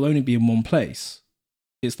 it will only be in one place.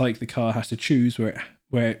 It's like the car has to choose where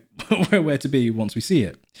to be once we see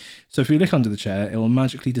it. So if we look under the chair, it will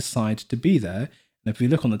magically decide to be there. And if we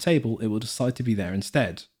look on the table, it will decide to be there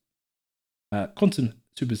instead. Quantum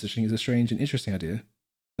superpositioning is a strange and interesting idea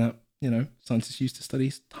that, scientists use to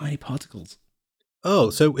study tiny particles.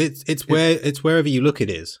 Oh, so it's wherever you look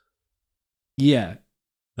it is. Yeah.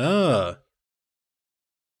 Ah.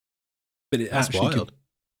 But it That's actually wild.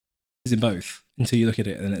 Is in both until you look at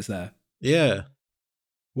it and then it's there. Yeah.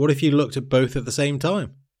 What if you looked at both at the same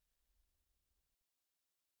time?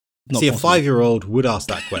 Not See, possible. a 5-year-old would ask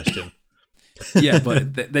that question. Yeah,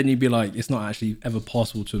 but then you'd be like, it's not actually ever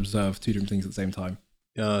possible to observe 2 different things at the same time.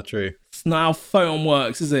 Ah, true. It's not how photon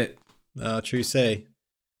works, is it? True say.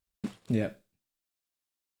 Yeah.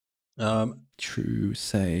 True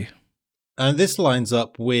say. And this lines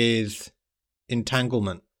up with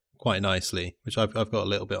entanglement quite nicely, which I've got a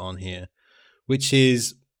little bit on here, which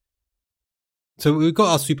is, so we've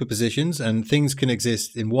got our superpositions and things can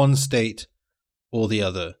exist in one state or the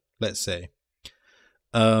other, let's say.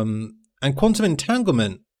 And quantum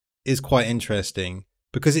entanglement is quite interesting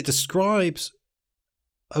because it describes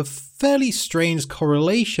a fairly strange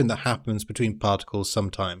correlation that happens between particles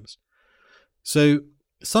sometimes. So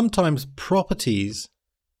sometimes properties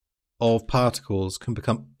of particles can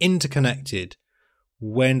become interconnected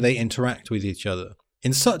when they interact with each other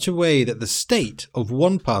in such a way that the state of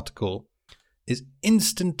one particle is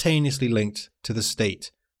instantaneously linked to the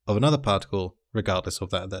state of another particle, regardless of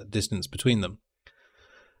that distance between them.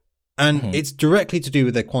 And it's directly to do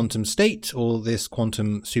with their quantum state or this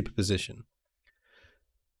quantum superposition.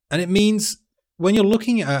 And it means when you're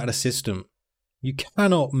looking at a system, you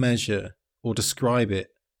cannot measure or describe it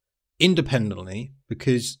independently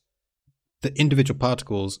because the individual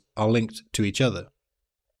particles are linked to each other.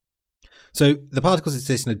 So the particles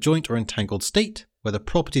exist in a joint or entangled state where the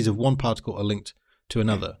properties of one particle are linked to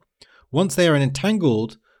another. Once they are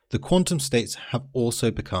entangled, the quantum states have also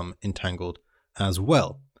become entangled as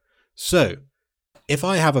well. So if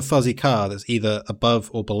I have a fuzzy car that's either above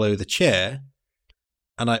or below the chair,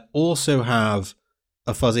 and I also have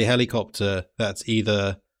a fuzzy helicopter that's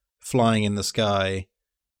either flying in the sky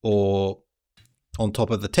or on top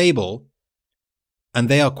of the table, and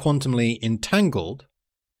they are quantumly entangled,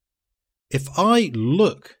 if I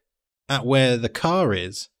look at where the car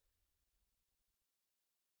is,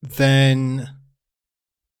 then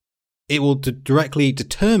it will directly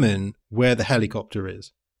determine where the helicopter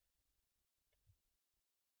is.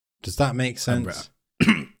 Does that make sense?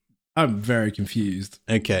 I'm very confused.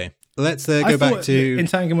 Okay. Let's go back to...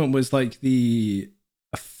 entanglement was like the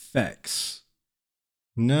effects.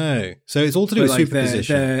 No. So it's all to do with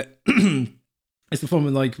superposition. It's the form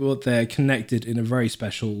of like what they're connected in a very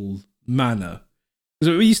special manner.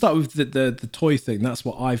 So when you start with the toy thing, that's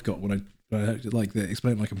what I've got when I like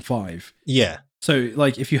explain like I'm 5. Yeah. So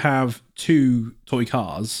like if you have 2 toy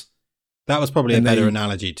cars, that was probably a better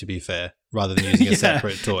analogy, to be fair, rather than using a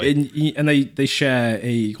separate toy. And they share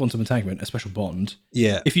a quantum entanglement, a special bond.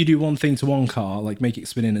 Yeah. If you do one thing to one car, like make it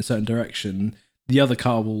spin in a certain direction, the other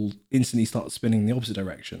car will instantly start spinning in the opposite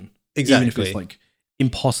direction. Exactly. Even if it's like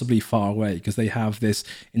impossibly far away, because they have this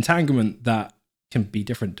entanglement that can be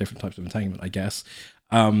different types of entanglement, I guess.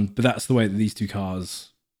 But that's the way that these two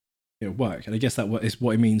cars work. And I guess that is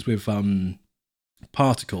what it means with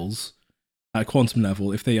particles at a quantum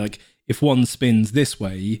level. If one spins this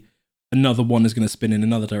way, another one is going to spin in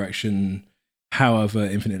another direction, however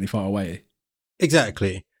infinitely far away.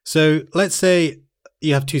 Exactly. So let's say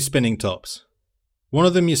you have two spinning tops. One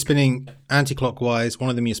of them you're spinning anti-clockwise, one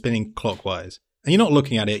of them you're spinning clockwise. And you're not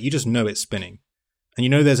looking at it, you just know it's spinning. And you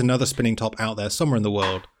know there's another spinning top out there somewhere in the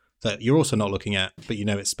world that you're also not looking at, but you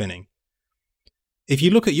know it's spinning. If you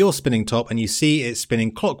look at your spinning top and you see it's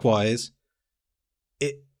spinning clockwise,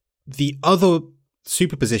 the other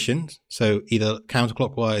superposition, so either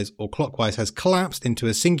counterclockwise or clockwise, has collapsed into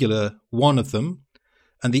a singular one of them,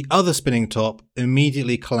 and the other spinning top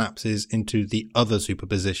immediately collapses into the other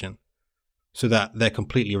superposition, so that they're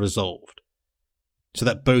completely resolved, so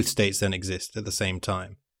that both states then exist at the same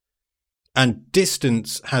time. And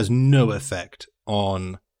distance has no effect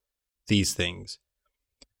on these things.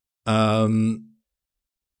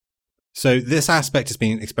 So this aspect has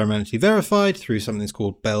been experimentally verified through something that's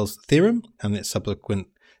called Bell's theorem and its subsequent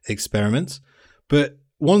experiments. But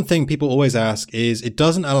one thing people always ask is, it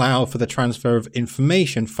doesn't allow for the transfer of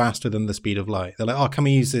information faster than the speed of light. They're like, oh, can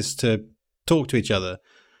we use this to talk to each other?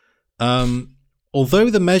 Although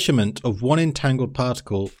the measurement of one entangled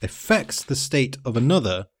particle affects the state of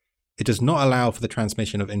another, it does not allow for the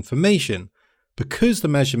transmission of information, because the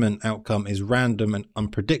measurement outcome is random and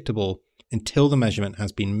unpredictable until the measurement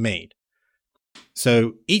has been made.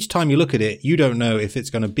 So each time you look at it, you don't know if it's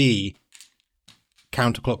going to be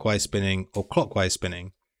counterclockwise spinning or clockwise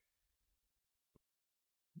spinning.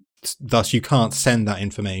 Thus, you can't send that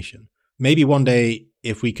information. Maybe one day,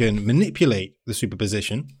 if we can manipulate the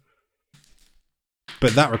superposition,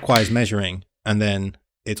 but that requires measuring, and then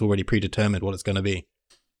it's already predetermined what it's going to be,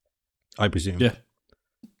 I presume. Yeah.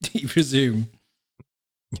 You presume.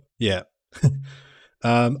 Yeah.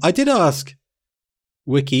 I did ask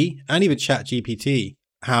Wiki and even ChatGPT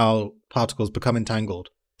how particles become entangled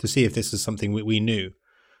to see if this is something we knew.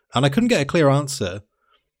 And I couldn't get a clear answer.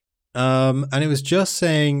 And it was just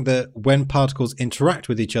saying that when particles interact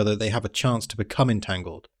with each other, they have a chance to become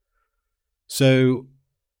entangled. So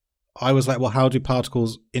I was like, well, how do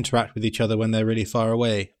particles interact with each other when they're really far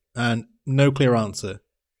away? And no clear answer.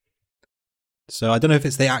 So I don't know if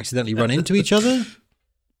it's they accidentally run into each other.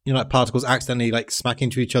 You know, like particles accidentally like smack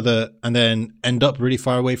into each other and then end up really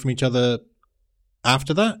far away from each other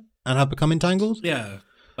after that and have become entangled. Yeah,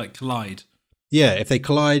 like collide. Yeah, if they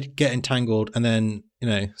collide, get entangled, and then,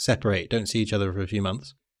 separate, don't see each other for a few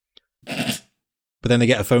months. But then they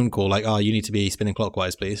get a phone call like, oh, you need to be spinning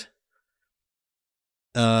clockwise, please.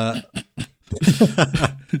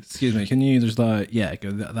 Excuse me, can you just go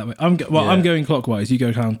that way? I'm going clockwise, you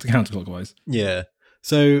go counterclockwise. Yeah.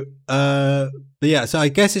 So, so I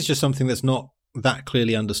guess it's just something that's not that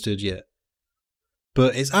clearly understood yet.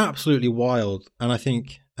 But it's absolutely wild. And I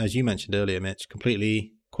think, as you mentioned earlier, Mitch,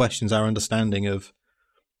 completely questions our understanding of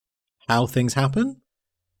how things happen.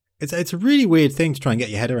 It's a really weird thing to try and get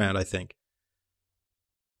your head around, I think.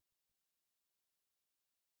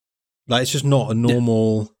 Like, it's just not a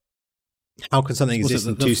normal... How can something exist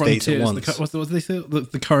in two states at once? What do they say?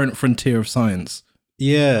 The current frontier of science.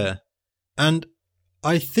 Yeah. And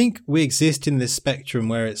I think we exist in this spectrum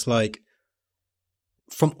where it's like,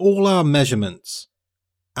 from all our measurements,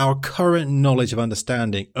 our current knowledge of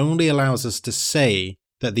understanding only allows us to say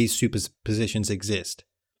that these superpositions exist.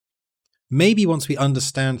 Maybe once we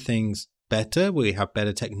understand things better, we have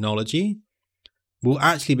better technology, we'll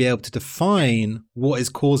actually be able to define what is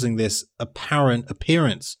causing this apparent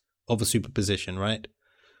appearance of a superposition, right?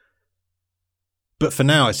 But for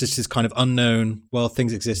now, it's just this kind of unknown, well,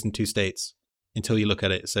 things exist in two states until you look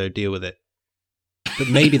at it, so deal with it. But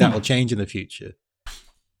maybe that will change in the future.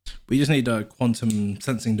 We just need quantum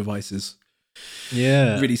sensing devices.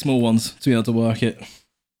 Yeah. Really small ones to be able to work it.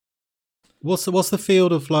 What's the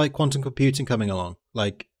field of like quantum computing coming along?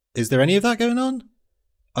 Like, is there any of that going on?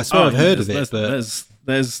 I swear I've heard of it, but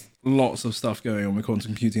there's lots of stuff going on with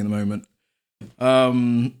quantum computing at the moment.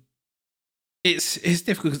 It's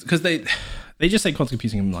difficult because they just say quantum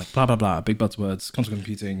computing and like blah blah blah, big buzzwords. Quantum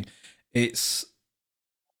computing, it's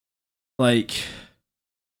like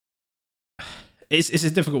it's a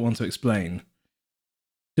difficult one to explain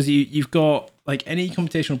because you've got like any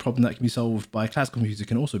computational problem that can be solved by a classical computer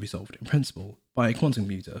can also be solved in principle by a quantum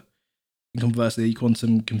computer. And conversely,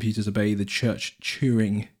 quantum computers obey the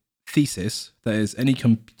Church-Turing thesis. That is, any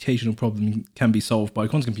computational problem can be solved by a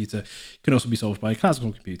quantum computer, can also be solved by a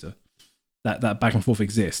classical computer. That back and forth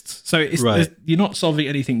exists. So you're not solving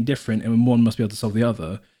anything different, and one must be able to solve the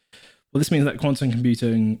other. Well, this means that quantum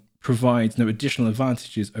computing provides no additional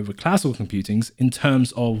advantages over classical computings in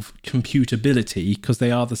terms of computability, because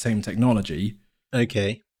they are the same technology.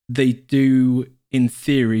 Okay. They do, in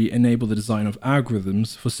theory, enable the design of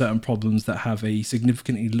algorithms for certain problems that have a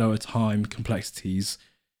significantly lower time complexities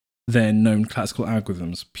than known classical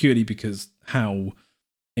algorithms, purely because how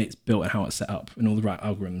it's built and how it's set up and all the right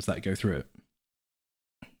algorithms that go through it.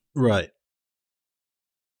 Right.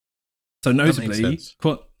 So notably,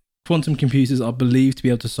 quantum computers are believed to be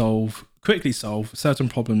able to quickly solve certain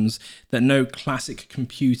problems that no classic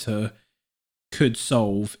computer could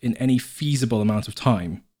solve in any feasible amount of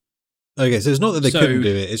time. Okay, so it's not that they couldn't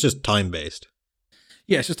do it, it's just time-based.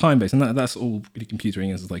 Yeah, it's just time-based, and that's all really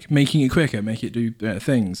computering is like making it quicker, make it do better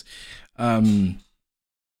things. There's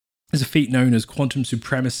a feat known as quantum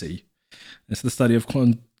supremacy. It's the study of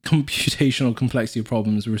computational complexity of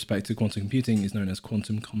problems with respect to quantum computing is known as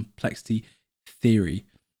quantum complexity theory,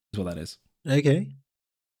 is what that is. Okay.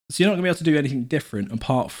 So you're not going to be able to do anything different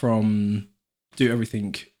apart from do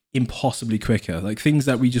everything impossibly quicker, like things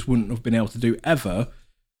that we just wouldn't have been able to do ever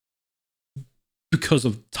because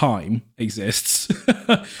of time exists.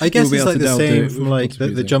 I guess it's like the same from like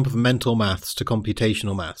the jump of mental maths to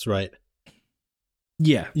computational maths, right?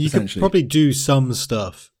 Yeah, you could probably do some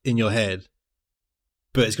stuff in your head,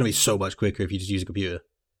 but it's going to be so much quicker if you just use a computer.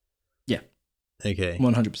 Yeah. Okay.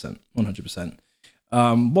 100%. 100%.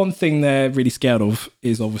 One thing they're really scared of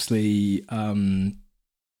is obviously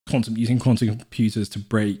using quantum computers to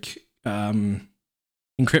break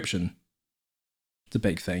encryption. It's a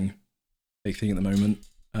big thing at the moment.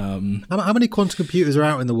 How many quantum computers are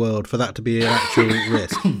out in the world for that to be an actual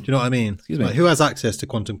risk? Do you know what I mean? Excuse me. Like, who has access to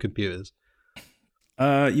quantum computers?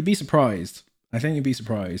 You'd be surprised. I think you'd be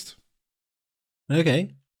surprised.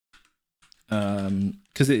 Okay.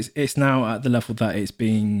 Because it's now at the level that it's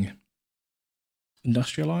being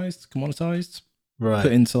industrialized, commoditized, right?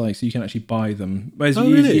 Put into like so you can actually buy them. Whereas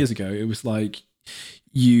really? years ago, it was like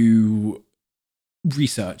you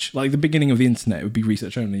research, like the beginning of the internet would be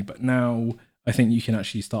research only, but now I think you can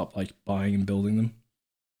actually start like buying and building them.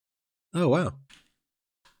 Oh wow.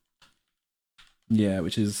 Yeah,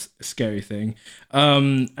 which is a scary thing.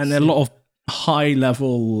 And there are a lot of high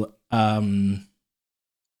level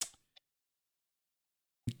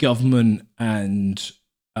government and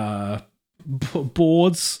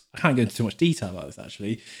boards, I can't go into too much detail about this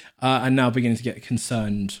actually, are now beginning to get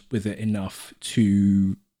concerned with it enough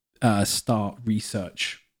to start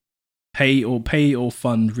research, pay or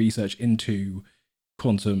fund research into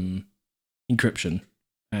quantum encryption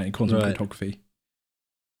and quantum cryptography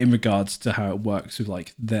in regards to how it works with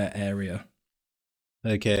like their area.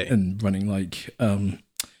 Okay. And running like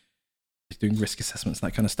doing risk assessments and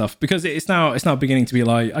that kind of stuff, because it's now beginning to be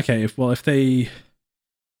like, okay, if they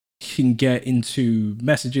can get into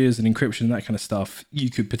messages and encryption and that kind of stuff, you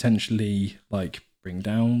could potentially like bring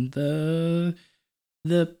down the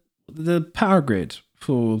power grid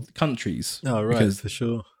for countries. Oh right, because for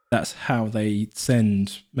sure. That's how they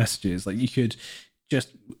send messages. Like you could just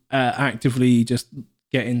actively just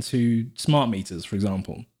get into smart meters, for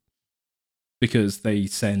example, because they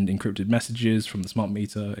send encrypted messages from the smart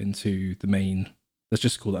meter into the main, let's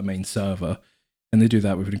just call that main server, and they do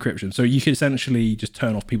that with encryption. So you could essentially just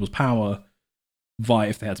turn off people's power via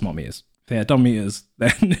if they had smart meters. If they had dumb meters,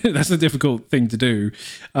 then that's a difficult thing to do.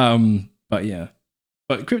 But yeah.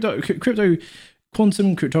 But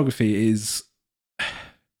quantum cryptography is an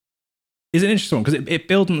interesting one because it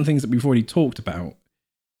builds on the things that we've already talked about.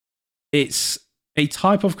 It's a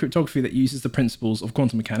type of cryptography that uses the principles of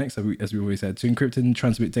quantum mechanics, as we always said, to encrypt and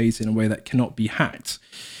transmit data in a way that cannot be hacked.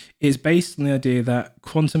 It's based on the idea that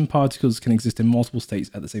quantum particles can exist in multiple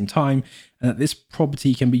states at the same time, and that this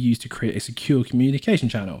property can be used to create a secure communication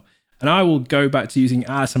channel. And I will go back to using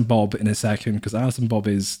Alice and Bob in a second, because Alice and Bob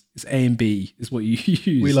is A and B is what you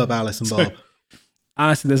use. We love Alice and Bob.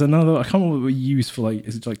 Alice, there's another, I can't remember what we use for like,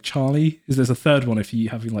 is it like Charlie? There's a third one if you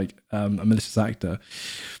having like a malicious actor.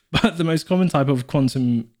 But the most common type of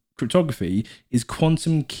quantum cryptography is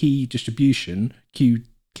quantum key distribution,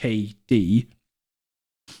 QKD.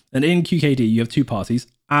 And in QKD, you have two parties,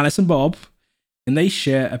 Alice and Bob, and they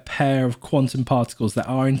share a pair of quantum particles that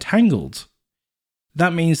are entangled.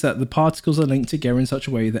 That means that the particles are linked together in such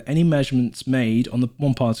a way that any measurements made on the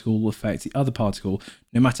one particle will affect the other particle,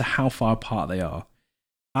 no matter how far apart they are.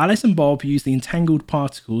 Alice and Bob use the entangled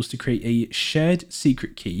particles to create a shared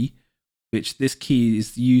secret key, which this key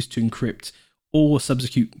is used to encrypt all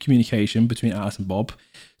subsequent communication between Alice and Bob.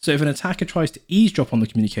 So if an attacker tries to eavesdrop on the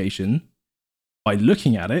communication by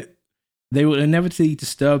looking at it, they will inevitably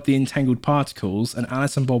disturb the entangled particles, and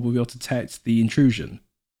Alice and Bob will be able to detect the intrusion.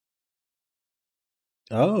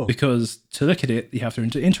 Oh, because to look at it, you have to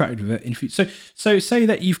interact with it. So say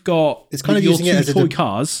that you've got it's kind of your using it two as a toy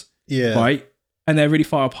cars, yeah, right? And they're really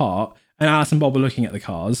far apart. And Alice and Bob are looking at the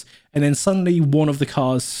cars, and then suddenly one of the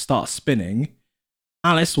cars starts spinning.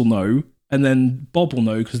 Alice will know, and then Bob will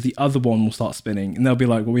know because the other one will start spinning, and they'll be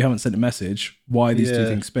like, "Well, we haven't sent a message. Why are these two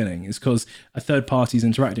things spinning?" It's because a third party is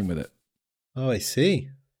interacting with it. Oh, I see.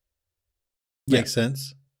 Makes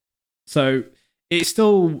sense. So it's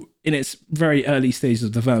still in its very early stages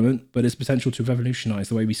of development, but its potential to revolutionize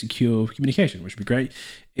the way we secure communication, which would be great.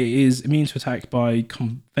 It is immune to attack by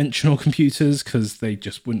conventional computers because they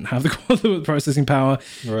just wouldn't have the processing power.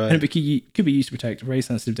 Right. And it could be used to protect very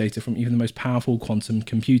sensitive data from even the most powerful quantum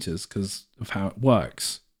computers because of how it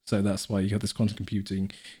works. So that's why you have this quantum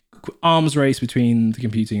computing arms race between the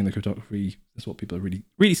computing and the cryptography. That's what people are really,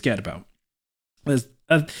 really scared about. There's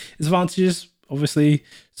advantages, obviously.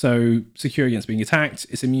 So secure against being attacked.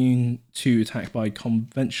 It's immune to attack by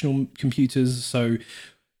conventional computers. So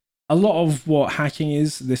a lot of what hacking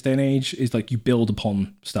is this day and age is like you build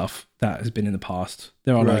upon stuff that has been in the past.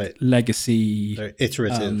 There are like legacy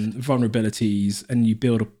iterative vulnerabilities, and you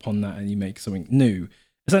build upon that and you make something new.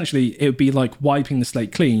 Essentially, it would be like wiping the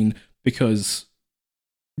slate clean because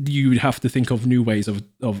you would have to think of new ways of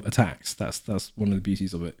attacks. That's one of the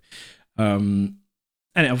beauties of it.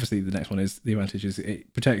 And obviously the next one is the advantage is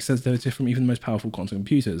it protects sensitivity from even the most powerful quantum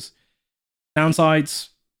computers. Downsides,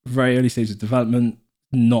 very early stages of development,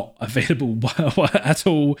 not available at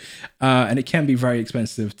all. And it can be very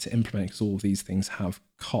expensive to implement because all of these things have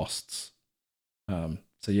costs. So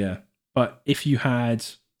yeah, but if you had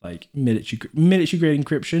like military grade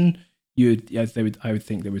encryption, I would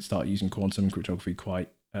think they would start using quantum cryptography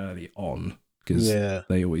quite early on because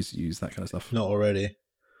they always use that kind of stuff. Not already.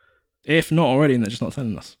 If not already, and they're just not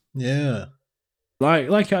telling us. Yeah.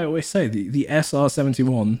 Like I always say, the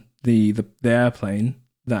SR-71, the airplane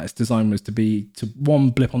that its design was to be to one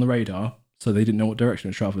blip on the radar, so they didn't know what direction it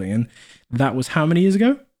was traveling in. That was how many years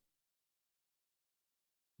ago?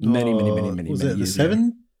 Many was it years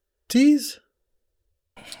the 70s?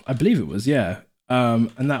 I believe it was, yeah.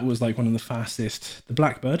 And that was like one of the fastest. The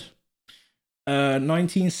Blackbird,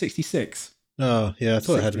 1966. Oh yeah, I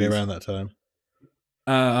thought it had to be around that time.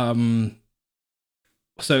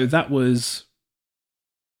 So that was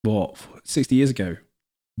 60 years ago.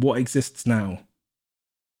 What exists now?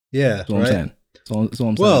 Yeah, that's what I'm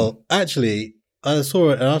saying. Well, actually, I saw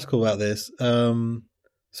an article about this. So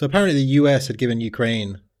apparently the US had given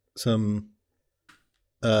Ukraine some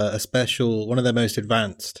a special, one of their most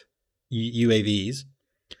advanced UAVs.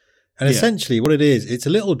 And essentially what it is, it's a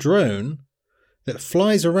little drone that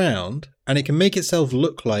flies around and it can make itself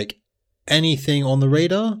look like anything on the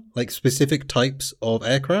radar, like specific types of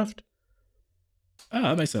aircraft. Oh,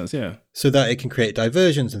 that makes sense, yeah. So that it can create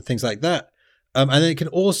diversions and things like that. And then it can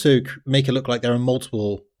also make it look like there are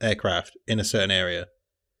multiple aircraft in a certain area.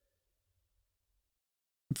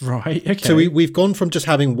 Right, okay. So we've gone from just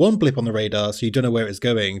having one blip on the radar, so you don't know where it's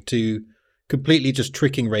going, to completely just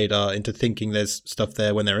tricking radar into thinking there's stuff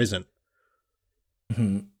there when there isn't.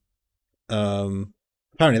 Mm-hmm.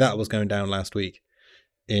 Apparently that was going down last week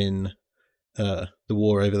in the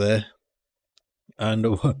war over there, and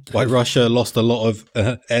why Russia lost a lot of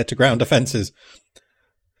air-to-ground defenses.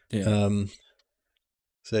 Yeah.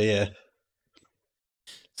 So yeah.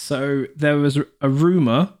 So there was a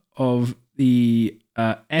rumor of the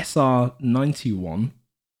SR-91,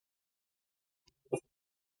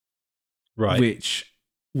 right, which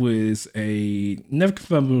was a never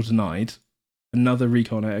confirmed or denied another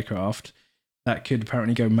recon aircraft that could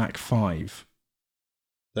apparently go Mach 5.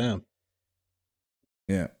 Damn.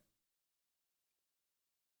 Yeah.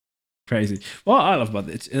 Crazy. What I love about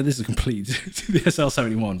this is a complete the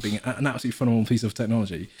SL-71 being an absolutely phenomenal piece of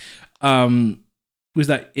technology. Was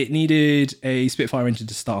that it needed a Spitfire engine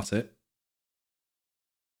to start it.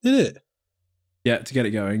 Did it? Yeah, to get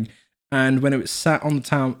it going. And when it was sat on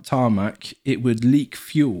the tarmac, it would leak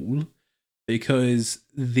fuel because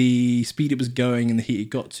the speed it was going and the heat it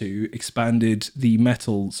got to expanded the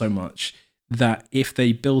metal so much that if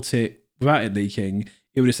they built it without it leaking,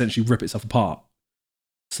 it would essentially rip itself apart.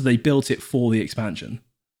 So they built it for the expansion.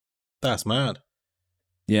 That's mad.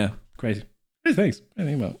 Yeah, crazy. Crazy things.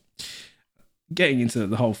 Anything about getting into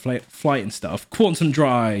the whole flight and stuff. Quantum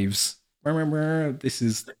drives. This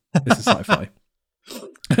is sci-fi.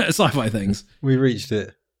 Sci-fi things. We reached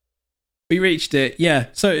it. Yeah.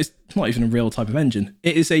 So it's not even a real type of engine.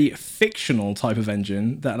 It is a fictional type of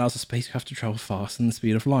engine that allows a spacecraft to travel faster than the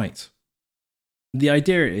speed of light. The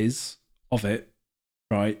idea is of it,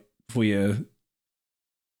 right? Well,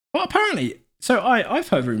 apparently, so I've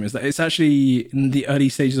heard rumors that it's actually in the early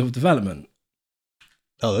stages of development.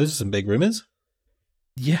 Oh, those are some big rumours.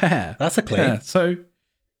 Yeah. That's a claim. Yeah, so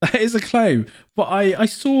that is a claim. But I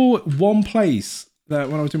saw one place that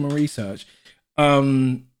when I was doing my research,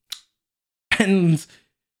 and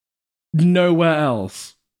nowhere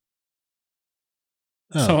else.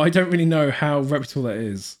 Oh. So I don't really know how reputable that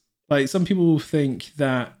is. Like, some people think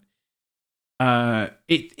that the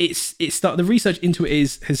research into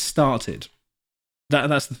it has started.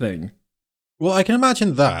 That's the thing. Well, I can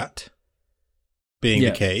imagine that being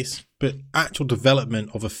Yeah. the case, but actual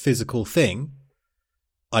development of a physical thing,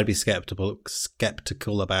 I'd be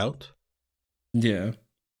skeptical about. Yeah.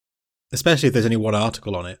 Especially if there's only one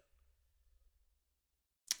article on it.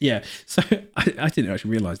 Yeah. So I didn't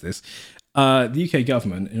actually realise this. The UK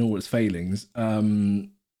government, in all its failings,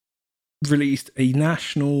 released a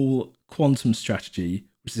national quantum strategy,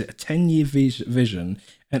 which is a 10-year vision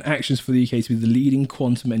and actions for the UK to be the leading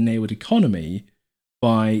quantum-enabled economy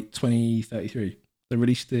by 2033. They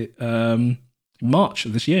released it March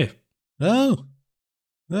of this year. Oh.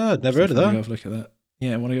 No, I'd never heard of I want to that. go have a look at that.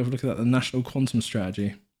 Yeah, I want to go have a look at that. The National Quantum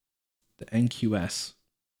Strategy, the NQS.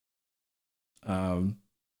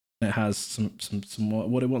 It has some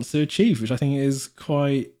what it wants to achieve, which I think is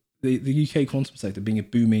quite the UK quantum sector being a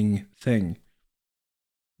booming thing.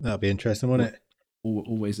 That'd be interesting, wouldn't it?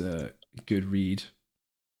 Always a good read.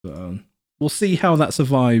 But we'll see how that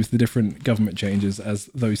survives the different government changes as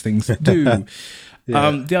those things do.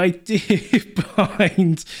 Yeah. The idea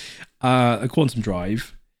behind a quantum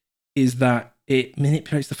drive is that it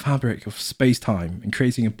manipulates the fabric of space-time and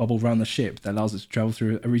creating a bubble around the ship that allows it to travel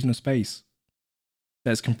through a region of space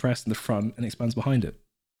that's compressed in the front and expands behind it,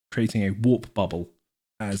 creating a warp bubble,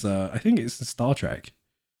 as I think it's in Star Trek.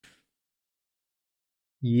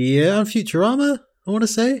 Yeah, and Futurama, I want to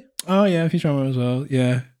say. Oh yeah, Futurama as well.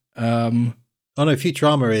 Yeah. Oh no,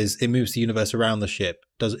 Futurama is it moves the universe around the ship.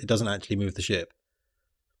 It doesn't actually move the ship.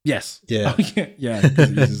 Yes. Yeah. Oh, yeah. Because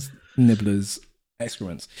it uses Nibbler's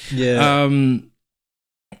excrements. Yeah.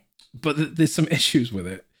 But there's some issues with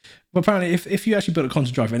it. But apparently, if you actually built a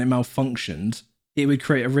quantum drive and it malfunctioned, it would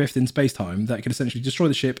create a rift in space-time that could essentially destroy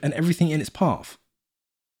the ship and everything in its path.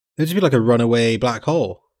 It would just be like a runaway black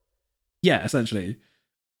hole. Yeah, essentially.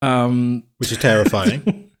 Which is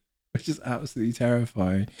terrifying. Which is absolutely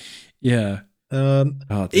terrifying. Yeah.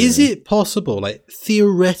 Is it possible, like,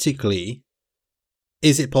 theoretically,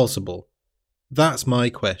 is it possible? That's my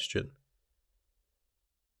question.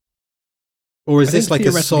 Or is this like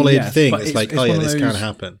a solid thing? It's like, oh yeah, this can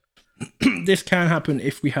happen. This can happen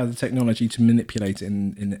if we have the technology to manipulate it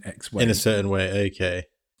in X way. In a certain way, okay.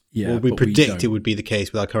 Yeah. Well, we predict it would be the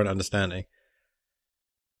case with our current understanding.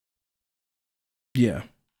 Yeah.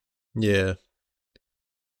 Yeah.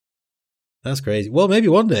 That's crazy. Well, maybe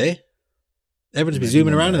one day, everyone's be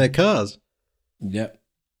zooming around in their cars. Yep.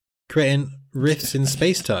 Creating rifts in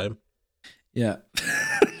space-time. Yeah.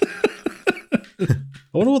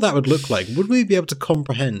 I wonder what that would look like. Would we be able to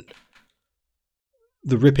comprehend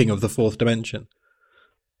the ripping of the fourth dimension?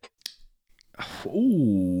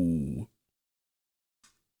 Ooh.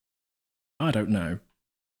 I don't know.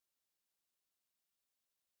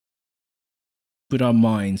 Would our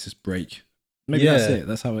minds just break? Maybe that's it.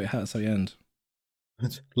 That's how you end.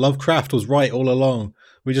 Lovecraft was right all along.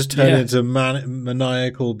 We just turned into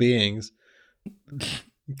maniacal beings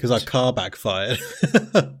because our car backfired.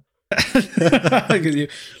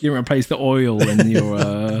 You replace the oil in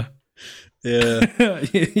your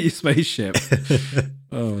your spaceship.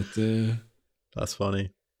 Oh dear, that's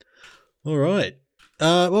funny. All right.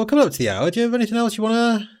 Well, coming up to the hour. Do you have anything else you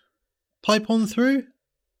want to pipe on through?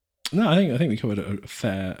 No, I think we covered a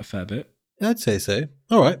fair bit. I'd say so.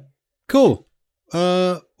 All right. Cool.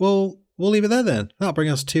 Well, we'll leave it there then. That'll bring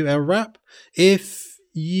us to our wrap. If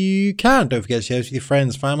you can, don't forget to share with your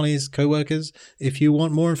friends, families, co-workers. If you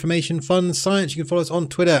want more information, fun, science, you can follow us on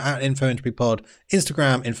Twitter at InfoEntropyPod,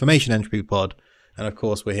 Instagram, InformationEntropyPod, and of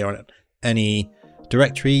course we're here on any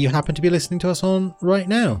directory you happen to be listening to us on right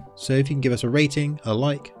now. So if you can give us a rating, a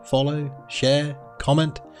like, follow, share,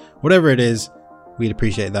 comment, whatever it is, we'd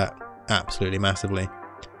appreciate that absolutely massively.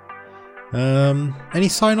 Any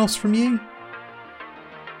sign-offs from you?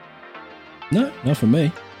 No, not from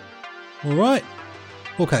me. All right.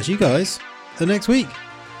 We'll catch you guys the next week.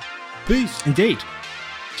 Peace. Indeed.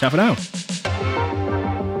 Ciao for now.